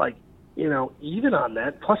get, even on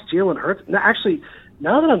that, plus Jalen Hurts. Now, actually,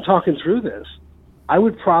 now that I'm talking through this, I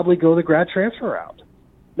would probably go the grad transfer route.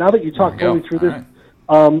 Now that you talk fully through this,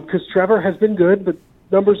 because Trevor has been good, but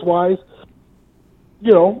numbers-wise,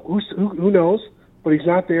 who knows? But he's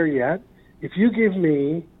not there yet. If you give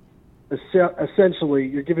me, essentially,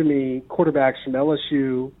 you're giving me quarterbacks from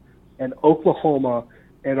LSU and Oklahoma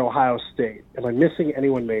and Ohio State. Am I missing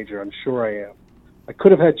anyone major? I'm sure I am. I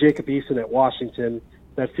could have had Jacob Eason at Washington.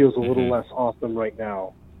 That feels a little less awesome right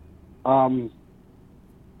now.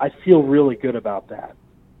 I feel really good about that.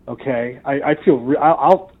 Okay,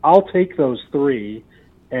 I'll take those three,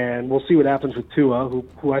 and we'll see what happens with Tua,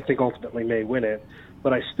 who I think ultimately may win it.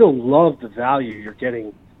 But I still love the value you're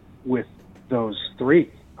getting with those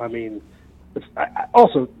three. I mean,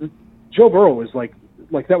 also Joe Burrow is like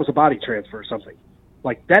that was a body transfer or something.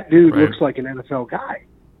 Like that dude looks like an NFL guy.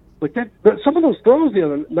 Like that. Some of those throws the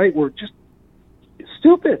other night were just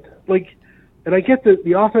stupid. And I get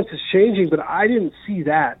the offense is changing, but I didn't see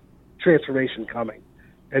that transformation coming.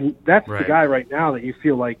 And that's the guy right now that you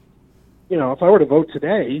feel like, if I were to vote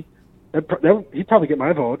today, he'd probably get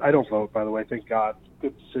my vote. I don't vote, by the way. Thank God.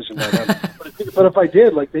 Good decision by them. But if I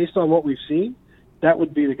did, based on what we've seen, that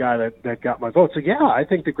would be the guy that got my vote. So, yeah, I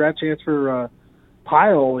think the grad transfer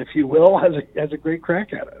pile, if you will, has a great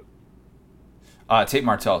crack at it. Tate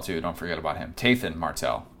Martell, too. Don't forget about him. Tathan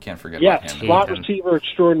Martell. Can't forget about him. Yeah, slot receiver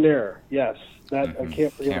extraordinaire. Yes. I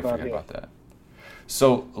can't forget about that.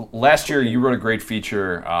 So last year you wrote a great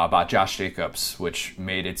feature about Josh Jacobs, which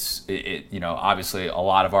made it obviously a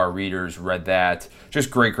lot of our readers read that. Just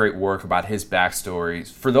great work about his backstory.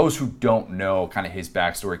 For those who don't know kind of his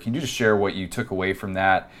backstory, can you just share what you took away from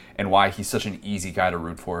that and why he's such an easy guy to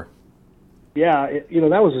root for? Yeah,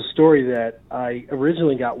 that was a story that I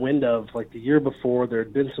originally got wind of the year before. There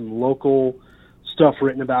had been some local stuff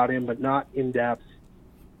written about him, but not in depth.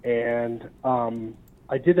 And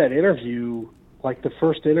I did that interview, the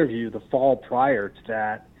first interview, the fall prior to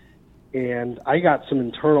that, and I got some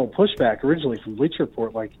internal pushback originally from Bleacher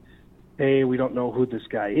Report, hey, we don't know who this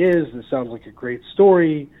guy is. This sounds like a great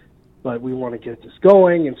story, but we want to get this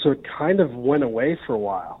going. And so it kind of went away for a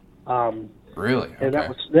while. Really? Okay. And that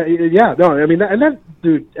was, that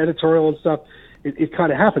dude, editorial and stuff, it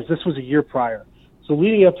kind of happens. This was a year prior. So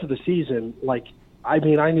leading up to the season, I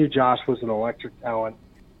knew Josh was an electric talent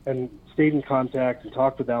and stayed in contact and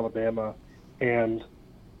talked with Alabama. And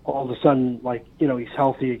all of a sudden, he's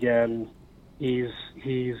healthy again. He's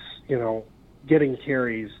getting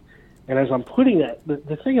carries. And as I'm putting that,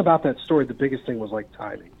 the thing about that story, the biggest thing was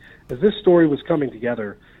timing. As this story was coming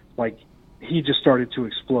together, he just started to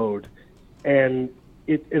explode. And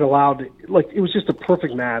it allowed, it was just a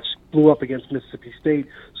perfect match. Blew up against Mississippi State.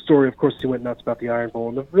 Story, of course, he went nuts about the Iron Bowl.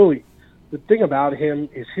 And the thing about him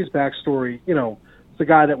is his backstory, the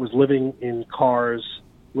guy that was living in cars,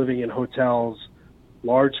 living in hotels,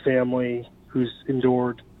 large family, who's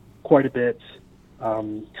endured quite a bit,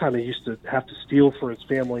 kind of used to have to steal for his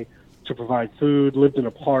family to provide food, lived in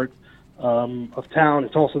a part of town.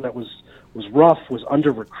 It's also that was rough, was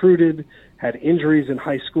under-recruited, had injuries in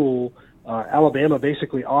high school. Alabama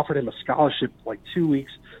basically offered him a scholarship 2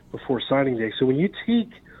 weeks before signing day. So when you take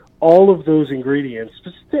all of those ingredients,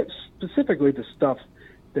 specifically the stuff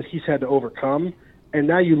that he's had to overcome, and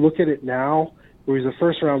now you look at it now, where he's a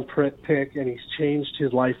first-round pick, and he's changed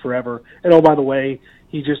his life forever. And, oh, by the way,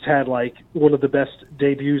 he just had, one of the best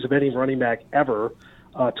debuts of any running back ever,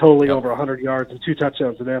 totaling over 100 yards and 2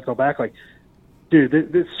 touchdowns in NFL back. Dude,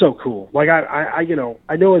 it's so cool. I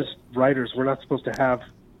know as writers we're not supposed to have,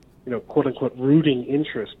 quote-unquote rooting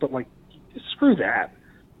interest, but, screw that.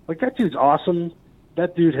 That dude's awesome.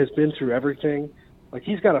 That dude has been through everything.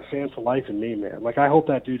 He's got a fan for life in me, man. I hope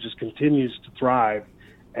that dude just continues to thrive.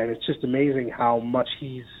 And it's just amazing how much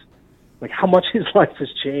his life has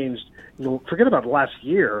changed, forget about the last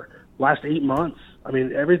year, last 8 months. I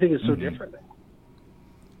mean, everything is so different.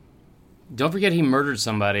 Don't forget he murdered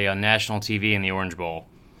somebody on national TV in the Orange Bowl.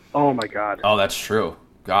 Oh my God. Oh, that's true.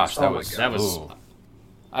 Gosh, that was. Ooh.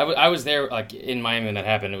 I was there like in Miami when that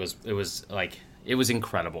happened. It was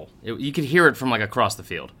incredible. You could hear it from like across the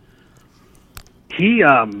field. He's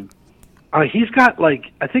got like,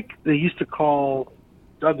 I think they used to call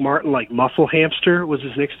Doug Martin like Muscle Hamster was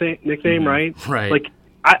his nickname, right? Right. Like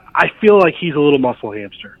I feel like he's a little muscle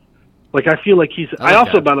hamster. Like I feel like he's. I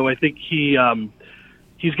also, by the way, think he's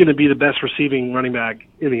going to be the best receiving running back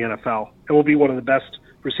in the NFL, and will be one of the best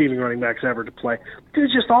receiving running backs ever to play.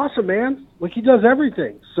 Dude's just awesome, man. Like he does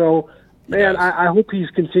everything. So, man, I hope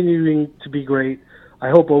he's continuing to be great. I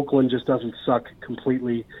hope Oakland just doesn't suck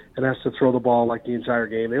completely and has to throw the ball like the entire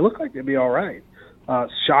game. They look like they'd be all right,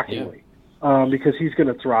 shockingly, because he's going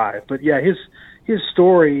to thrive. But yeah, his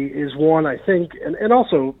story is one, I think, and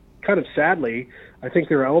also kind of sadly, I think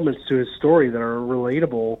there are elements to his story that are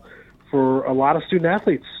relatable for a lot of student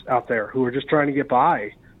athletes out there who are just trying to get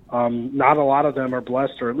by. Not a lot of them are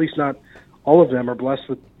blessed, or at least not all of them are blessed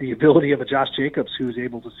with the ability of a Josh Jacobs who's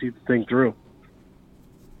able to see the thing through.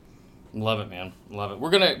 Love it, man. Love it. We're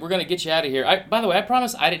gonna get you out of here. By the way, I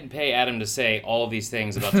promise I didn't pay Adam to say all of these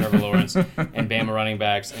things about Trevor Lawrence and Bama running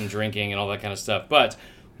backs and drinking and all that kind of stuff. But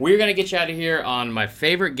we're gonna get you out of here on my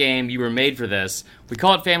favorite game. You were made for this. We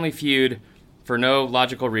call it Family Feud for no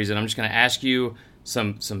logical reason. I'm just gonna ask you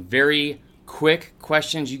some very quick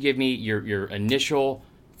questions. You give me your initial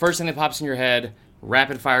first thing that pops in your head.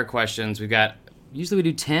 Rapid fire questions. Usually we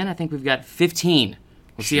do 10. I think we've got 15.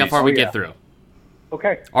 We'll see how far we get through.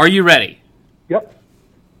 Okay. Are you ready? Yep.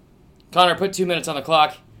 Connor, put 2 minutes on the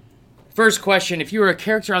clock. First question, if you were a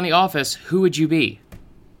character on The Office, who would you be?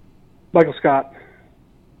 Michael Scott.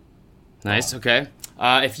 Nice, okay.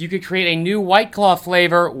 If you could create a new White Claw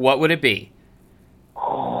flavor, what would it be?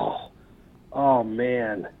 Oh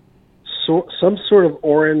man. So, some sort of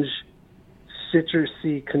orange,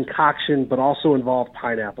 citrusy concoction, but also involve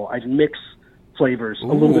pineapple. I'd mix flavors a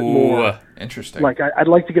little bit more. Interesting. Like I'd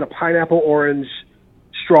like to get a pineapple, orange,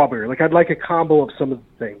 strawberry. Like I'd like a combo of some of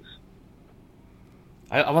the things.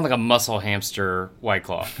 I want like a muscle hamster White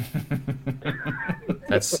Claw.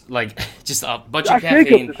 That's like just a bunch of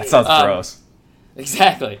caffeine. That sounds gross.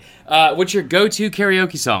 Exactly. What's your go-to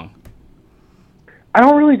karaoke song? I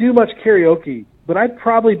don't really do much karaoke, but I'd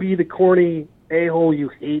probably be the corny a-hole you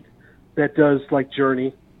hate that does like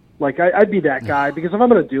Journey. Like I'd be that guy, because if I'm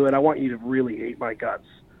going to do it, I want you to really hate my guts,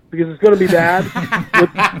 because it's going to be bad.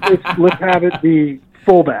 let's have it be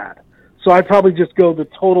full bad. So I'd probably just go the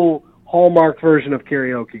total Hallmark version of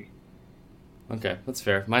karaoke. Okay, that's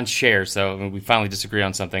fair. Mine's Cher, so we finally disagree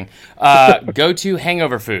on something. Go-to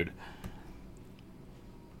hangover food.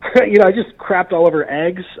 I just crapped all over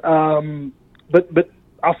eggs. But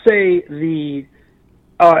I'll say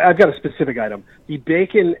I've got a specific item. The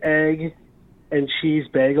bacon, egg, and cheese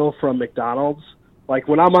bagel from McDonald's. Like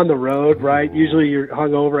when I'm on the road, right? Usually you're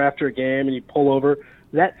hungover after a game and you pull over.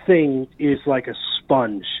 That thing is like a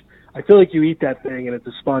sponge. I feel like you eat that thing and it's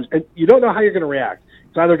a sponge. And you don't know how you're going to react.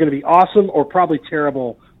 It's either going to be awesome or probably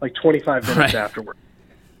terrible like 25 minutes afterward.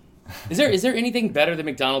 Is there anything better than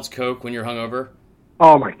McDonald's Coke when you're hungover?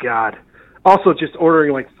 Oh, my God. Also, just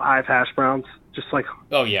ordering like 5 hash browns. Just like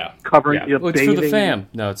covering It's for the fam.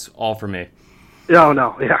 No, it's all for me.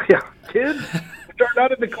 No. Yeah. Kids, starting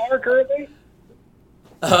out in the car currently?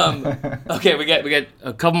 Okay, we got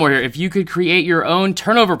a couple more here. If you could create your own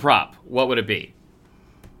turnover prop, what would it be?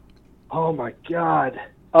 Oh, my God.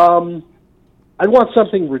 I'd want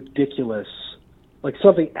something ridiculous. Like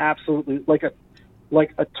something absolutely, like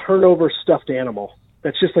a turnover stuffed animal.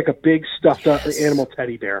 That's just like a big stuffed animal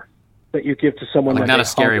teddy bear that you give to someone. Like not a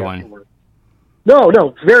scary one.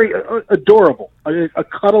 No, very adorable. A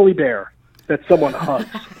cuddly bear that someone hugs.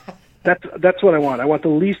 That's what I want. I want the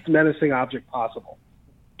least menacing object possible.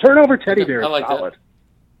 Turnover teddy bear is like solid.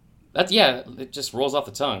 That's it just rolls off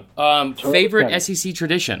the tongue. Favorite SEC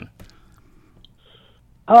tradition?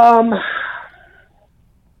 God.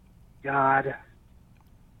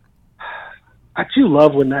 I do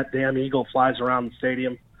love when that damn eagle flies around the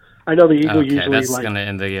stadium. I know the eagle usually that's going to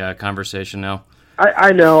end the conversation now.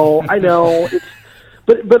 I know.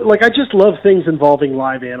 But like I just love things involving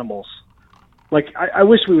live animals. Like I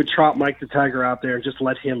wish we would trot Mike the Tiger out there and just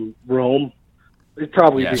let him roam. It'd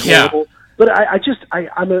probably be horrible. But I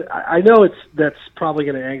know that's probably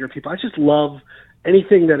going to anger people. I just love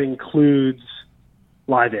anything that includes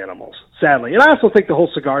live animals, sadly. And I also think the whole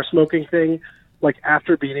cigar smoking thing, like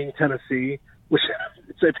after beating Tennessee, which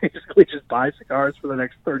they basically just buy cigars for the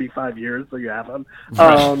next 35 years so you have them.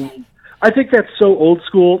 I think that's so old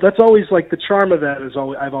school. That's always like the charm of that is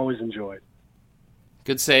always I've always enjoyed.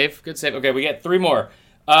 Good save. Good save. Okay, we got 3 more.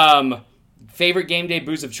 Favorite game day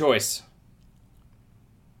booze of choice?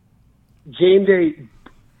 Game day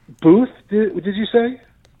booth? Did you say?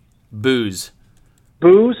 Booze.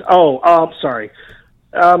 Booze? Sorry.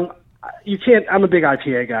 You can't. I'm a big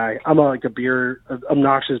IPA guy. I'm like an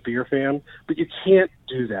obnoxious beer fan, but you can't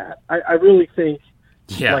do that. I really think.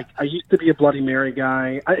 Yeah. Like I used to be a Bloody Mary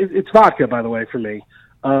guy. It's vodka, by the way, for me.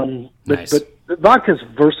 Nice. But vodka's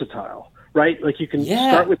versatile, right? Like you can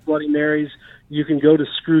start with Bloody Marys. You can go to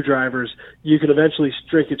screwdrivers. You can eventually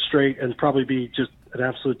drink it straight and probably be just an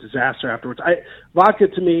absolute disaster afterwards. Vodka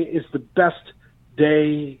to me is the best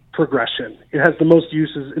day progression. It has the most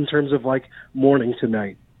uses in terms of like morning to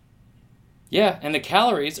night. Yeah, and the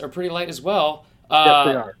calories are pretty light as well. Yes,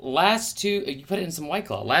 they are. Last 2, you put it in some White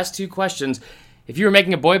Claw. Last 2 questions. If you were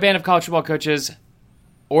making a boy band of college football coaches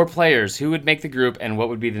or players, who would make the group and what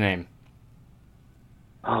would be the name?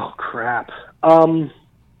 Oh, crap. I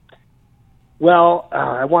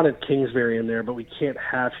wanted Kingsbury in there, but we can't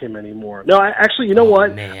have him anymore. No, actually, you know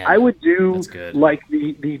what? Man. I would do like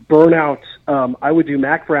the burnout. I would do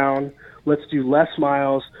Mac Brown. Let's do Les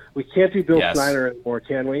Miles. We can't do Bill Snyder anymore,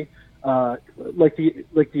 can we? Like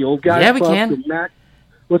the old guys. Yeah, we can.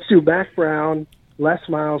 Let's do Mac Brown, Les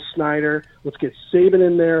Miles, Snyder. Let's get Saban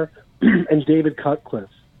in there and David Cutcliffe.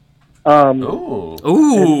 Ooh.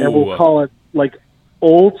 And we'll call it like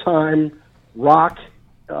old time rock.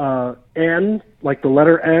 N, like the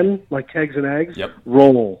letter N, like kegs and eggs,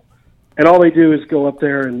 roll. And all they do is go up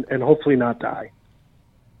there and hopefully not die.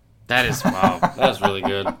 That is, wow. That is really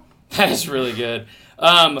good. That is really good.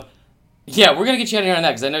 Yeah, we're going to get you out of here on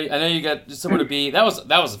that because I know you got somewhere to be. That was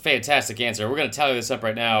a fantastic answer. We're going to tally this up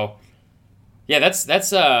right now. Yeah,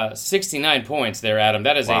 that's 69 points there, Adam.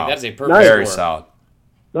 That is a perfect score. Very solid.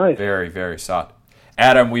 Nice. Very, very solid.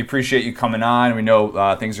 Adam, we appreciate you coming on. We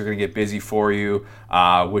know things are going to get busy for you.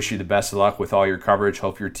 Wish you the best of luck with all your coverage.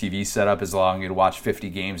 Hope your TV setup is allowing you to watch 50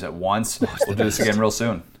 games at once. We'll do this again real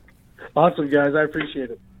soon. Awesome, guys. I appreciate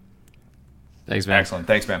it. Thanks, man. Excellent.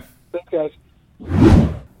 Thanks, man. Thanks, guys.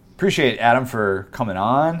 Appreciate Adam for coming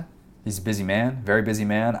on. He's a busy man, very busy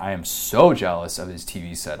man. I am so jealous of his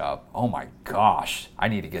TV setup. Oh, my gosh. I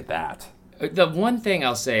need to get that. The one thing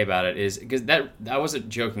I'll say about it is because I wasn't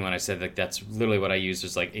joking when I said that that's literally what I used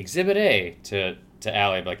was like Exhibit A to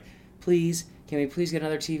Allie. I'm like, please, can we please get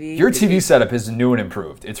another TV? Your TV setup is new and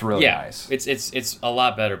improved. It's really nice. It's a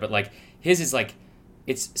lot better, but like his is like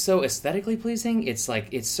it's so aesthetically pleasing. It's like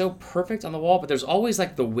it's so perfect on the wall, but there's always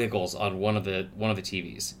like the wiggles on one of the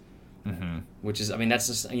TVs, which is that's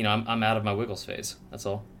just I'm out of my wiggles phase. That's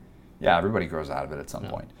all. Yeah, everybody grows out of it at some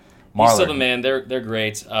point. Marler. He's still the man. They're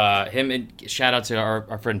great. Him and shout out to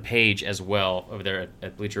our friend Paige as well over there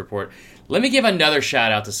at Bleacher Report. Let me give another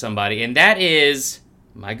shout out to somebody, and that is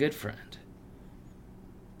my good friend,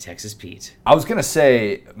 Texas Pete. I was gonna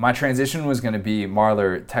say my transition was gonna be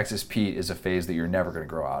Marler. Texas Pete is a phase that you're never gonna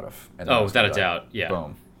grow out of. Oh, without a doubt. Yeah.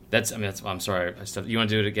 Boom. That's. I'm sorry. You want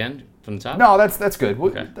to do it again from the top? No, that's good.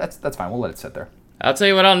 Okay. That's fine. We'll let it sit there. I'll tell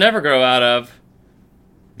you what. I'll never grow out of.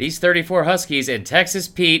 These 34 Huskies and Texas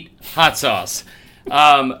Pete hot sauce.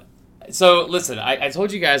 So, listen, I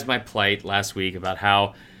told you guys my plight last week about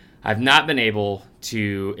how I've not been able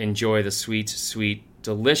to enjoy the sweet, sweet,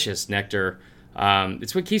 delicious nectar.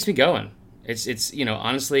 It's what keeps me going. It's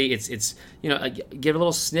honestly, it's give a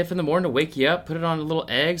little sniff in the morning to wake you up, put it on little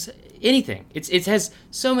eggs, anything. It has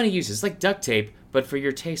so many uses. It's like duct tape, but for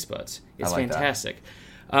your taste buds. It's fantastic.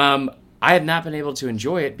 I have not been able to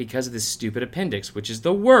enjoy it because of this stupid appendix, which is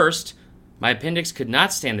the worst. My appendix could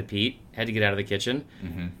not stand the Pete. Had to get out of the kitchen.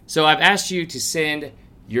 Mm-hmm. So I've asked you to send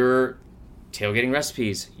your tailgating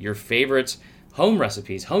recipes, your favorite home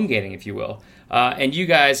recipes, home gating, if you will. And you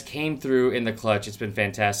guys came through in the clutch. It's been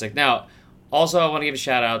fantastic. Now, also, I want to give a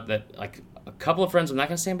shout out that like a couple of friends, I'm not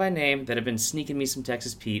going to say by name, that have been sneaking me some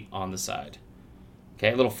Texas Pete on the side.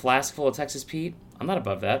 Okay, a little flask full of Texas Pete. I'm not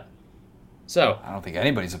above that. So I don't think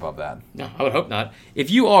anybody's above that. No, I would hope not.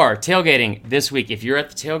 If you are tailgating this week, if you're at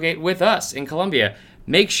the tailgate with us in Columbia,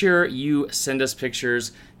 make sure you send us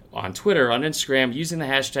pictures on Twitter, on Instagram, using the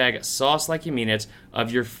hashtag #SauceLikeYouMeanIt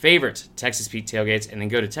of your favorite Texas Pete tailgates, and then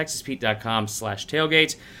go to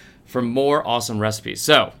texaspete.com/tailgate for more awesome recipes.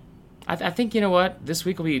 So I think, you know what? This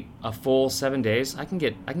week will be a full 7 days. I can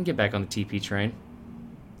get back on the TP train.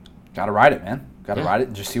 Gotta ride it, man. Gotta ride it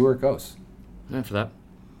and just see where it goes. I'm for that.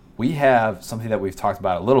 We have something that we've talked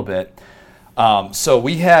about a little bit. So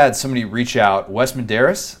we had somebody reach out, Wes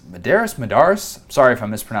Madaris. Sorry if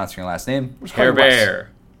I'm mispronouncing your last name. Hair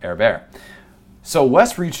Bear. So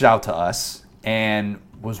Wes reached out to us, and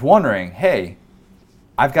was wondering, hey,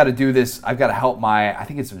 I've got to do this. I've got to help I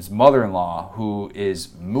think it's his mother-in-law who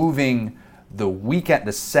is moving the weekend,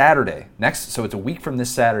 the Saturday next. So it's a week from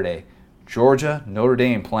this Saturday. Georgia, Notre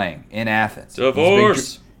Dame playing in Athens.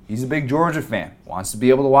 Divorce. He's a big Georgia fan. Wants to be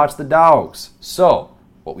able to watch the Dogs. So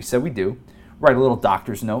what we said we do, write a little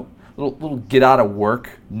doctor's note, little get out of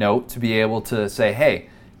work note to be able to say, hey,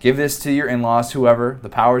 give this to your in-laws, whoever, the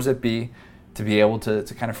powers that be, to be able to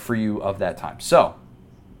kind of free you of that time. So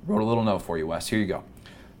wrote a little note for you, Wes. Here you go.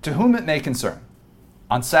 To whom it may concern,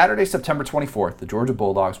 on Saturday, September 24th, the Georgia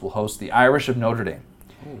Bulldogs will host the Irish of Notre Dame.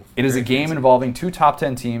 It is a game involving 2 top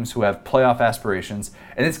 10 teams who have playoff aspirations,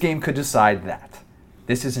 and this game could decide that.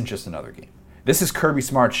 This isn't just another game. This is Kirby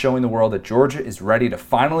Smart showing the world that Georgia is ready to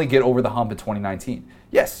finally get over the hump in 2019.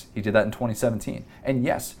 Yes, he did that in 2017. And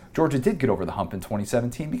yes, Georgia did get over the hump in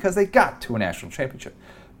 2017 because they got to a national championship.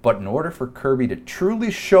 But in order for Kirby to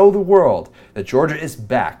truly show the world that Georgia is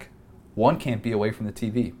back, one can't be away from the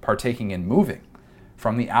TV, partaking in moving.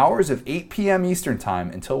 From the hours of 8 p.m. Eastern Time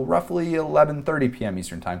until roughly 11:30 p.m.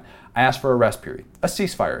 Eastern Time, I ask for a rest period, a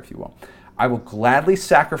ceasefire if you will. I will gladly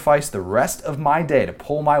sacrifice the rest of my day to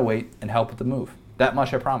pull my weight and help with the move. That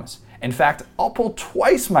much I promise. In fact, I'll pull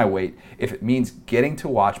twice my weight if it means getting to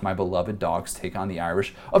watch my beloved Dogs take on the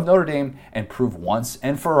Irish of Notre Dame and prove once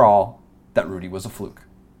and for all that Rudy was a fluke.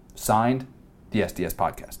 Signed, the SDS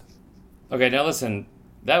Podcast. Okay, now listen,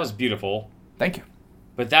 that was beautiful. Thank you.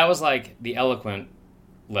 But that was like the eloquent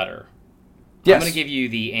letter. Yes. I'm going to give you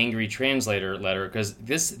the angry translator letter because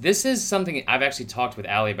this is something I've actually talked with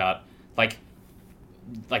Allie about.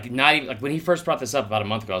 Like not even, like when he first brought this up about a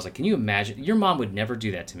month ago, I was like, can you imagine? Your mom would never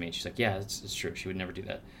do that to me. And she's like, yeah, it's true. She would never do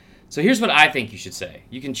that. So here's what I think you should say.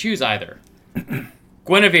 You can choose either.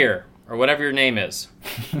 Guinevere, or whatever your name is.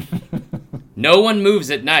 No one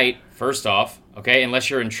moves at night, first off, okay, unless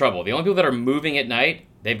you're in trouble. The only people that are moving at night,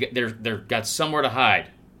 they've got somewhere to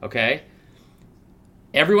hide, okay?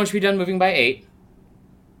 Everyone should be done moving by 8.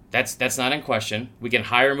 That's not in question. We can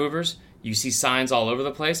hire movers. You see signs all over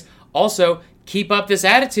the place. Also, keep up this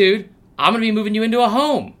attitude. I'm going to be moving you into a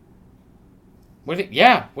home. What do you think?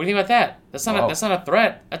 Yeah, what do you think about that? That's not a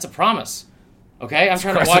threat. That's a promise. Okay, I'm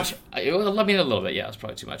trying to watch. Let me know a little bit. Yeah, it's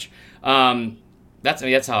probably too much.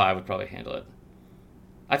 That's how I would probably handle it.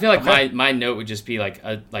 I feel like my note would just be like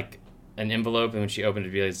an envelope, and when she opened it,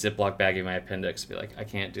 it'd be like a Ziploc bag in my appendix. Be like, I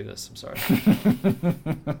can't do this. I'm sorry.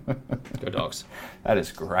 Go Dogs. That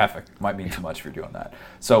is graphic. Might mean too much for doing that.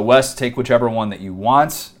 So Wes, take whichever one that you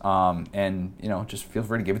want, and just feel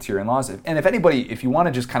free to give it to your in-laws. And if you want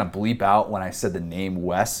to just kind of bleep out when I said the name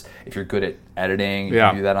Wes, if you're good at editing, you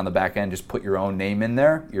can do that on the back end. Just put your own name in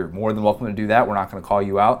there. You're more than welcome to do that. We're not going to call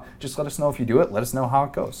you out. Just let us know if you do it. Let us know how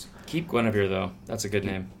it goes. Keep Guinevere though. That's a good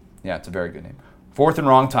name. Yeah, it's a very good name. Fourth and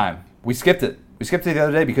wrong time. We skipped it. We skipped it the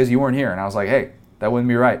other day because you weren't here, and I was like, hey, that wouldn't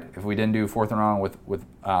be right if we didn't do fourth and wrong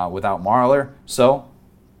without Marler. So,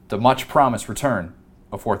 the much promised return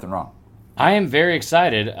of fourth and wrong. I am very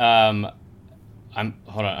excited. I'm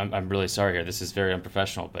really sorry here. This is very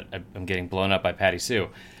unprofessional, but I'm getting blown up by Patty Sue.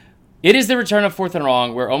 It is the return of fourth and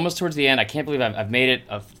wrong. We're almost towards the end. I can't believe I've made it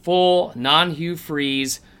a full non-Hugh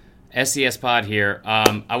Freeze SDS pod here.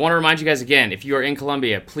 I want to remind you guys again, if you are in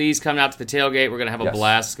Columbia, please come out to the tailgate. We're going to have a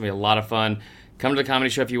blast. It's going to be a lot of fun. Come to the comedy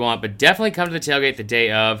show if you want, but definitely come to the tailgate the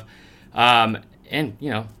day of. And,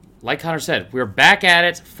 like Connor said, we're back at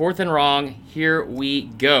it. Fourth and wrong. Here we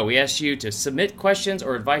go. We asked you to submit questions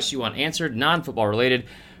or advice you want answered, non-football related.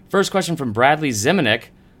 First question from Bradley Zimenick.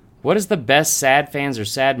 What is the best sad fans or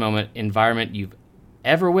sad moment environment you've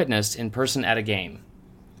ever witnessed in person at a game?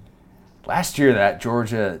 Last year,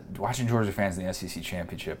 watching Georgia fans in the SEC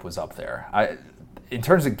championship was up there. In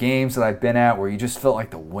terms of games that I've been at where you just felt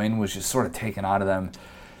like the wind was just sort of taken out of them,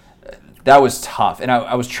 that was tough. And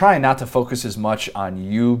I was trying not to focus as much on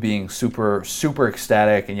you being super, super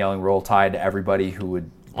ecstatic and yelling Roll Tide to everybody who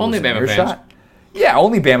would... Only Bama fans. Yeah,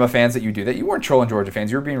 only Bama fans that you do that. You weren't trolling Georgia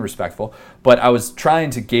fans. You were being respectful. But I was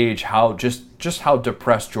trying to gauge how just how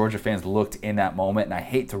depressed Georgia fans looked in that moment. And I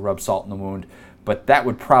hate to rub salt in the wound, but that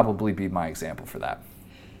would probably be my example for that.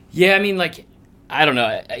 Yeah, I mean, I don't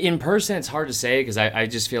know. In person, it's hard to say because I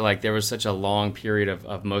just feel like there was such a long period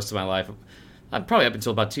of most of my life, probably up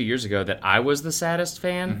until about 2 years ago, that I was the saddest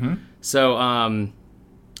fan. Mm-hmm. So, I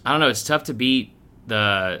don't know. It's tough to beat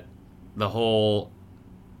the whole...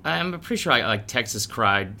 I'm pretty sure Texas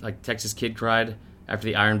Kid cried after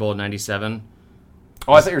the Iron Bowl in '97.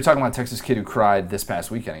 Oh, I thought you were talking about Texas Kid who cried this past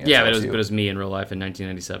weekend. Yeah, but it was me in real life in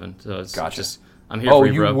 1997. So it's gotcha. I'm here for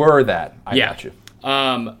you, bro. Oh, you were that. I got you.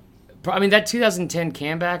 I mean, that 2010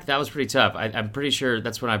 comeback, that was pretty tough. I'm pretty sure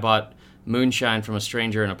that's when I bought moonshine from a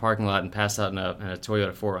stranger in a parking lot and passed out in a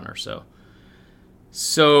Toyota 4Runner.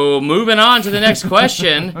 So moving on to the next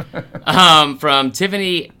question from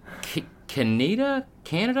Tiffany Canada?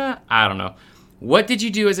 I don't know. What did you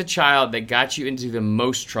do as a child that got you into the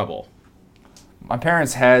most trouble? My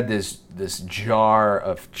parents had this jar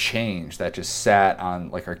of change that just sat on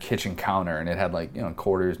like our kitchen counter, and it had like, you know,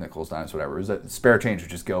 quarters, nickels, dimes, whatever. It was a spare change would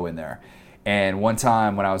just go in there. And one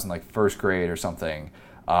time when I was in like first grade or something,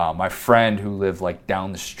 my friend who lived like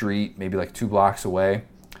down the street, maybe like 2 blocks away,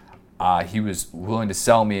 he was willing to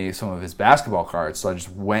sell me some of his basketball cards. So I just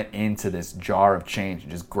went into this jar of change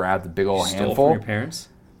and just grabbed a big old handful. Stole from your parents?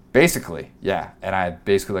 Basically, yeah. And I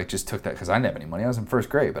basically like just took that because I didn't have any money. I was in first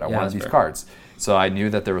grade, but I wanted these cards. So I knew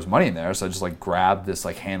that there was money in there. So I just like grabbed this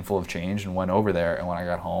like handful of change and went over there. And when I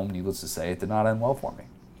got home, needless to say, it did not end well for me.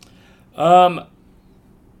 I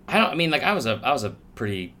was a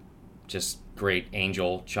pretty just great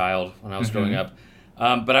angel child when I was growing up.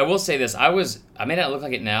 But I will say this, I may not look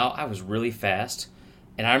like it now. I was really fast.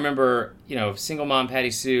 And I remember, you know, single mom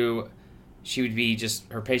Patty Sue, she would be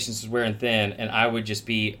just, her patience was wearing thin, and I would just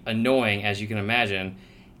be annoying, as you can imagine.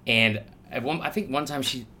 And I think one time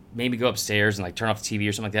she made me go upstairs and like turn off the TV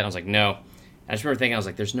or something like that. And I was like, no. And I just remember thinking, I was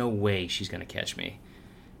like, there's no way she's going to catch me.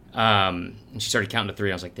 And she started counting to 3.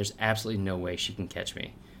 And I was like, there's absolutely no way she can catch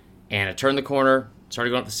me. And I turned the corner, started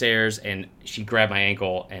going up the stairs, and she grabbed my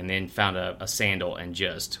ankle and then found a sandal and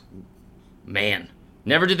just, man,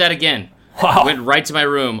 never did that again. Wow. Went right to my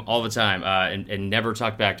room all the time and never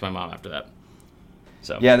talked back to my mom after that.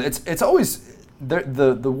 So yeah, it's always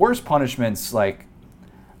the worst punishments, like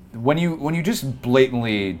when you just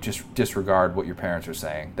blatantly just disregard what your parents are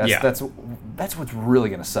saying. That's what's really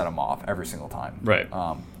going to set them off every single time. Right.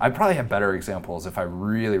 I probably have better examples if I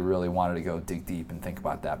really, really wanted to go dig deep and think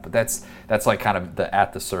about that. But that's like kind of the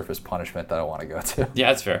at the surface punishment that I want to go to. Yeah,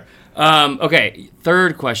 that's fair. Okay,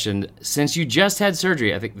 third question. Since you just had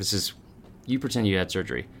surgery, I think this is, you pretend you had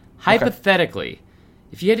surgery. Hypothetically,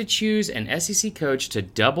 if you had to choose an SEC coach to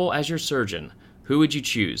double as your surgeon, who would you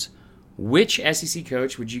choose? Which SEC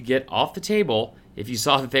coach would you get off the table if you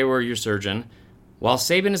saw that they were your surgeon? While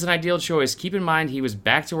Saban is an ideal choice, keep in mind he was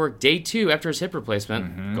back to work day 2 after his hip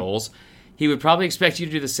replacement goals. He would probably expect you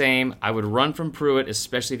to do the same. I would run from Pruitt,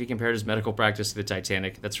 especially if he compared his medical practice to the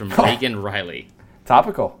Titanic. That's from Reagan Riley.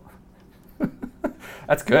 Topical.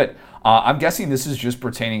 That's good. I'm guessing this is just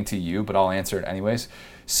pertaining to you, but I'll answer it anyways.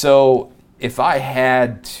 So if I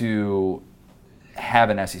had to have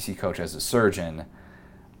an SEC coach as a surgeon,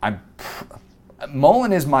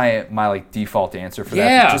 Mullen is my like default answer for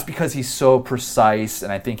that, just because he's so precise,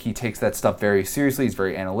 and I think he takes that stuff very seriously. He's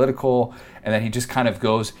very analytical, and then he just kind of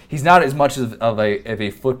goes. He's not as much of a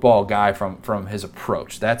football guy from his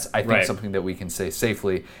approach. That's, I think, something that we can say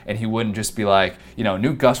safely. And he wouldn't just be like, you know,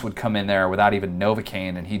 Newt Gus would come in there without even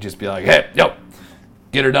Novocaine, and he'd just be like, hey, yo,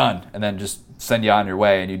 get her done, and then just send you on your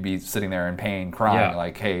way, and you'd be sitting there in pain, crying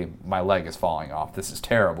like, hey, my leg is falling off. This is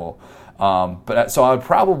terrible. So I would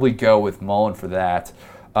probably go with Mullen for that.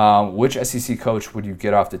 Which SEC coach would you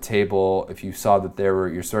get off the table if you saw that they were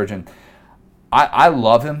your surgeon? I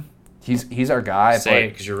love him. He's our guy. Say it,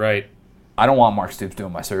 because you're right. I don't want Mark Stoops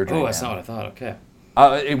doing my surgery. Oh, that's not what I thought. Okay.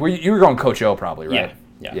 You were going Coach O probably, right?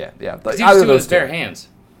 Yeah. But he was doing his bare hands.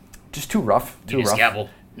 Just too rough. Too rough.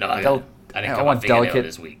 Scalpel. No, I didn't come on delicate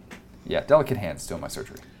this week. Yeah, delicate hands doing my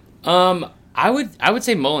surgery. I would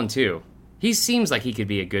say Mullen too. He seems like he could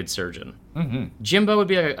be a good surgeon. Mm-hmm. Jimbo would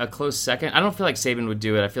be a close second. I don't feel like Saban would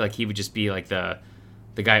do it. I feel like he would just be like the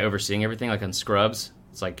guy overseeing everything, like on Scrubs.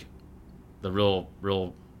 It's like the real.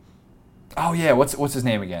 Oh yeah, what's his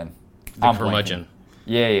name again? The curmudgeon.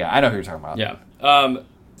 Yeah, I know who you're talking about. Yeah.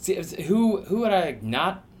 Who would I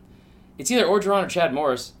not? It's either Orgeron or Chad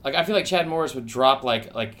Morris. Like, I feel like Chad Morris would drop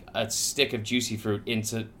like a stick of juicy fruit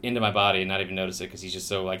into my body and not even notice it because he's just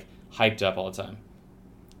so like hyped up all the time.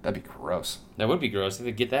 That'd be gross. That would be gross.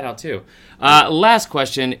 They'd get that out too. Last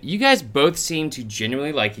question. You guys both seem to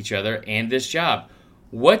genuinely like each other and this job.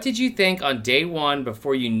 What did you think on day 1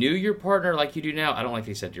 before you knew your partner like you do now? I don't like that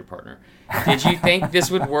you said your partner. Did you think this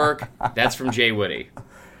would work? That's from Jay Woody.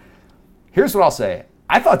 Here's what I'll say.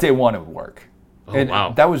 I thought day 1 it would work. Oh, and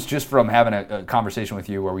wow. That was just from having a conversation with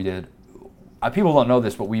you where we did. People don't know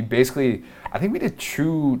this, but we basically, I think we did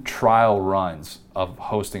 2 trial runs of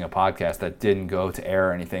hosting a podcast that didn't go to air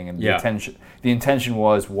or anything. And the intention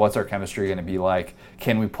was, what's our chemistry going to be like?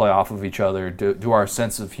 Can we play off of each other? Do our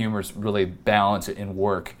sense of humor really balance it in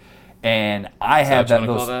work? And I have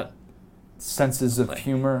those senses of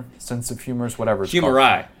humor, sense of humors, whatever it's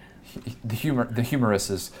Humori. Called. The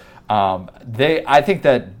humorists. I think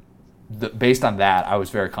that based on that, I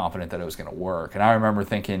was very confident that it was going to work. And I remember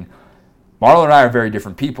thinking, Marlo and I are very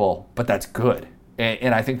different people, but that's good.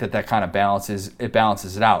 And I think that kind of balances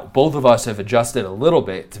it out. Both of us have adjusted a little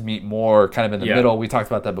bit to meet more kind of in the middle. We talked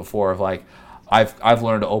about that before of like, I've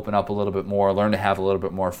learned to open up a little bit more, learn to have a little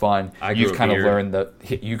bit more fun. You've kind of learned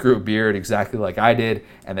you grew a beard exactly like I did,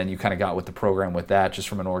 and then you kind of got with the program with that, just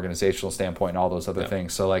from an organizational standpoint and all those other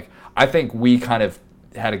things. So like, I think we kind of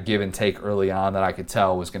had a give and take early on that I could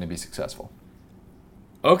tell was going to be successful.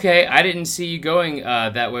 Okay, I didn't see you going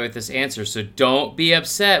that way with this answer, so don't be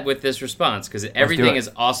upset with this response, because everything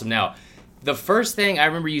is awesome. Now, the first thing I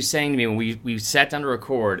remember you saying to me when we sat down to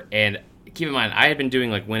record, and keep in mind, I had been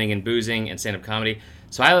doing like winning and boozing and stand-up comedy,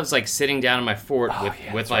 so I was like sitting down in my fort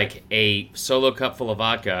with like a solo cup full of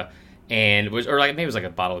vodka, or like maybe it was like a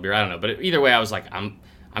bottle of beer, I don't know, but either way, I was like, I'm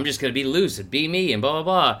just gonna be loose and be me and blah blah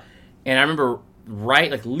blah. And I remember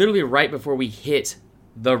literally right before we hit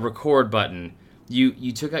the record button,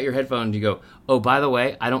 you took out your headphone and you go, oh, by the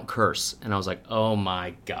way, I don't curse. And I was like, oh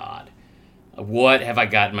my God, what have I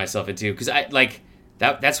gotten myself into? Because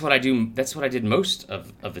that's what I do. That's what I did most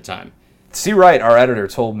of the time. C. Wright, our editor,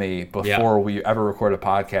 told me before we ever record a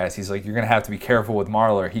podcast, he's like, you're going to have to be careful with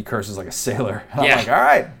Marler. He curses like a sailor. And I'm like, all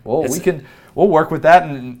right, well, we'll work with that.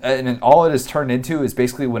 And all it has turned into is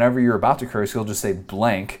basically whenever you're about to curse, you'll just say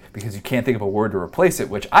blank because you can't think of a word to replace it,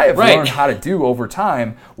 which I have learned how to do over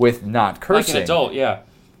time with not cursing. Like an adult, yeah.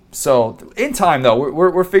 So in time, though,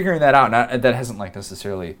 we're figuring that out. And that hasn't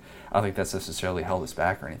necessarily, I don't think that's necessarily held us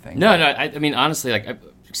back or anything. No, I mean, honestly,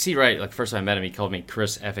 C. Wright, like first time I met him, he called me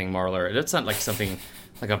Chris effing Marler. That's not like something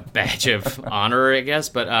like a badge of honor, I guess.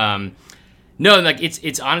 But no, like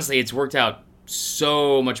it's honestly, it's worked out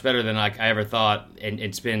so much better than like I ever thought, and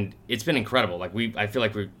it's been incredible. Like I feel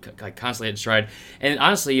like we're like constantly at stride. And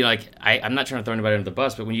honestly, like I'm not trying to throw anybody under the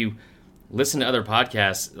bus, but when you listen to other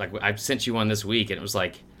podcasts, like I sent you one this week, and it was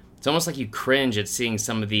like it's almost like you cringe at seeing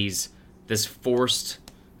some of this forced.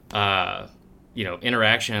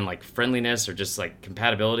 Interaction and like friendliness or just like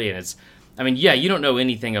compatibility. And you don't know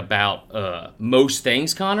anything about most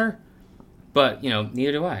things, Connor, but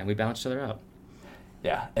neither do I, and we balance each other out.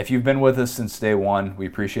 Yeah, if you've been with us since day one, we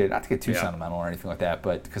appreciate it. Not to get too sentimental or anything like that,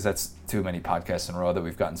 but because that's too many podcasts in a row that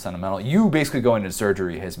we've gotten sentimental. You basically going into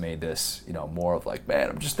surgery has made this, more of like, man,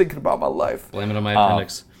 I'm just thinking about my life. Blame it on my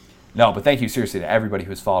appendix. No, but thank you seriously to everybody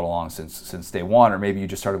who's followed along since day one, or maybe you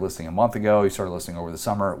just started listening a month ago, you started listening over the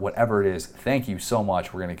summer, whatever it is, thank you so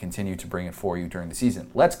much. We're going to continue to bring it for you during the season.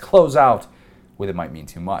 Let's close out with It Might Mean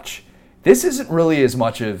Too Much. This isn't really as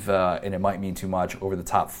much of an It Might Mean Too Much over the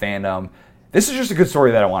top fandom. This is just a good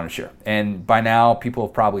story that I want to share. And by now, people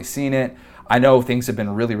have probably seen it. I know things have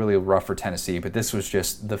been really, really rough for Tennessee, but this was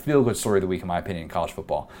just the feel-good story of the week, in my opinion, in college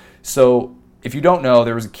football. So, if you don't know,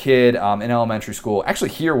 there was a kid in elementary school,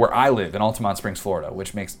 actually here where I live in Altamont Springs, Florida,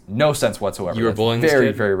 which makes no sense whatsoever. You were bullying this kid?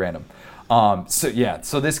 Very, very random.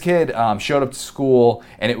 So this kid showed up to school,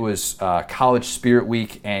 and it was College Spirit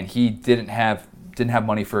Week, and he didn't have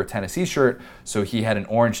money for a Tennessee shirt, so he had an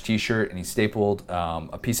orange T-shirt, and he stapled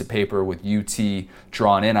a piece of paper with UT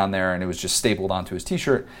drawn in on there, and it was just stapled onto his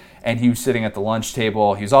T-shirt. And he was sitting at the lunch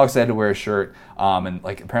table. He was all excited to wear a shirt, and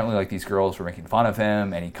like apparently like these girls were making fun of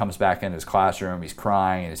him. And he comes back into his classroom, he's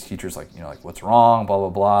crying, and his teacher's like, what's wrong? Blah blah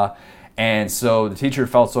blah. And so the teacher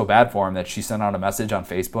felt so bad for him that she sent out a message on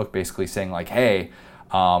Facebook, basically saying like, hey,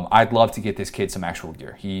 I'd love to get this kid some actual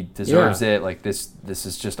gear. He deserves it. Like this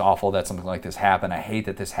is just awful that something like this happened. I hate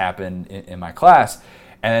that this happened in my class.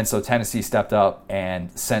 And then so Tennessee stepped up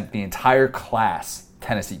and sent the entire class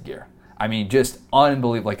Tennessee gear. I mean, just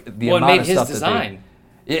unbelievable. Like the amount of stuff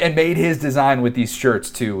and made his design with these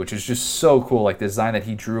shirts too, which is just so cool. Like the design that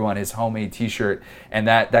he drew on his homemade T-shirt, and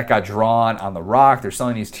that got drawn on the Rock. They're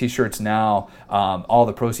selling these T-shirts now. All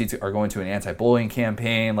the proceeds are going to an anti-bullying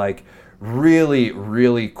campaign. Like really,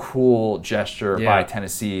 really cool gesture by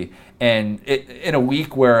Tennessee. And in a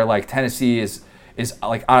week where like Tennessee is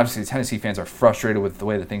like obviously Tennessee fans are frustrated with the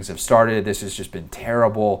way that things have started. This has just been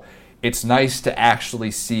terrible. It's nice to actually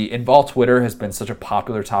see, and Vol Twitter has been such a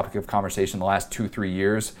popular topic of conversation the last 2-3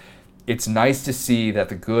 years. It's nice to see that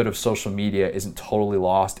the good of social media isn't totally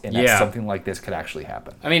lost, and that something like this could actually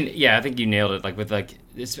happen. I mean, I think you nailed it. Like with like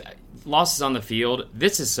this losses on the field,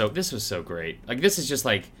 this was so great. Like this is just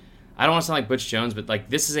like, I don't want to sound like Butch Jones, but like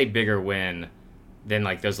this is a bigger win than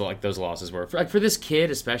like those losses were for this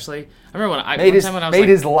kid especially. I remember when I made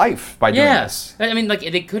his life by doing this. I mean, like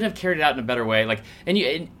they could have carried it out in a better way. Like,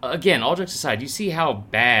 and again, all jokes aside, you see how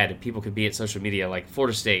bad people could be at social media. Like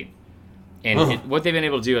Florida State, and what they've been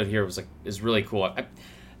able to do out here is really cool. I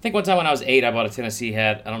think one time when I was 8, I bought a Tennessee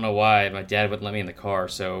hat. I don't know why. My dad wouldn't let me in the car.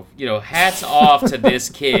 So hats off to this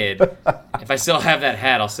kid. If I still have that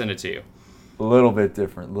hat, I'll send it to you. A little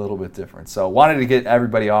bit different. So wanted to get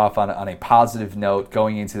everybody off on a positive note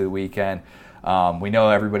going into the weekend. We know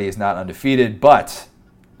everybody is not undefeated, but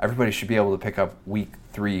everybody should be able to pick up week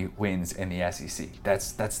 3 wins in the SEC.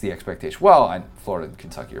 That's the expectation. Well, and Florida and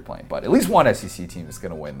Kentucky are playing, but at least one SEC team is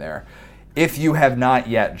going to win there. If you have not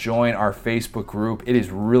yet joined our Facebook group, it is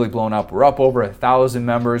really blown up. We're up over 1,000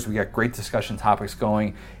 members. We got great discussion topics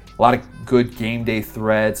going. A lot of good game day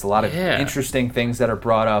threads, a lot of interesting things that are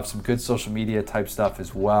brought up, some good social media type stuff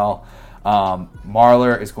as well.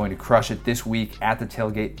 Marler is going to crush it this week at the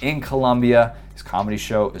Tailgate in Columbia, his comedy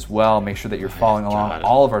show as well. Make sure that you're following along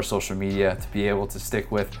all of our social media to be able to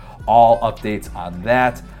stick with all updates on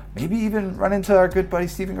that. Maybe even run into our good buddy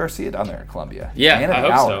Steven Garcia down there in Columbia. Yeah, I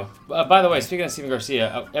hope so. By the way, speaking of Steven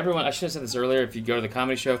Garcia, everyone, I should have said this earlier. If you go to the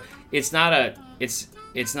comedy show, it's not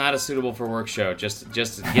a suitable for work show. Just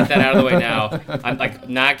get that out of the way now. I'm like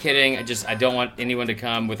not kidding. I don't want anyone to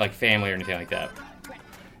come with like family or anything like that.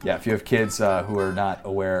 Yeah, if you have kids who are not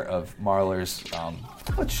aware of Marler's,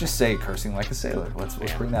 let's just say cursing like a sailor. Let's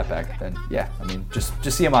bring that back. Then just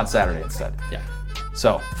see him on Saturday instead. Yeah.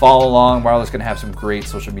 So follow along. Marler's going to have some great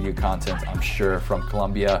social media content, I'm sure, from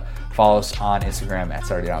Columbia. Follow us on Instagram at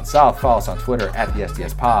Saturday Down South. Follow us on Twitter at the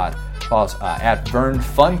SDS Pod. Follow us at Vern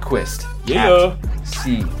Funquist. Yeah. At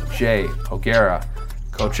CJ O'Gara.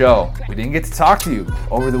 Coach O, we didn't get to talk to you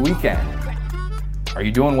over the weekend. Are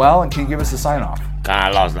you doing well? And can you give us a sign off? I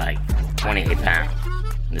lost like 28 pounds.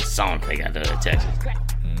 This song they got to Texas.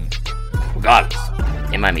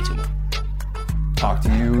 Regardless, it might be too much. Talk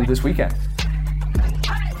to you this weekend.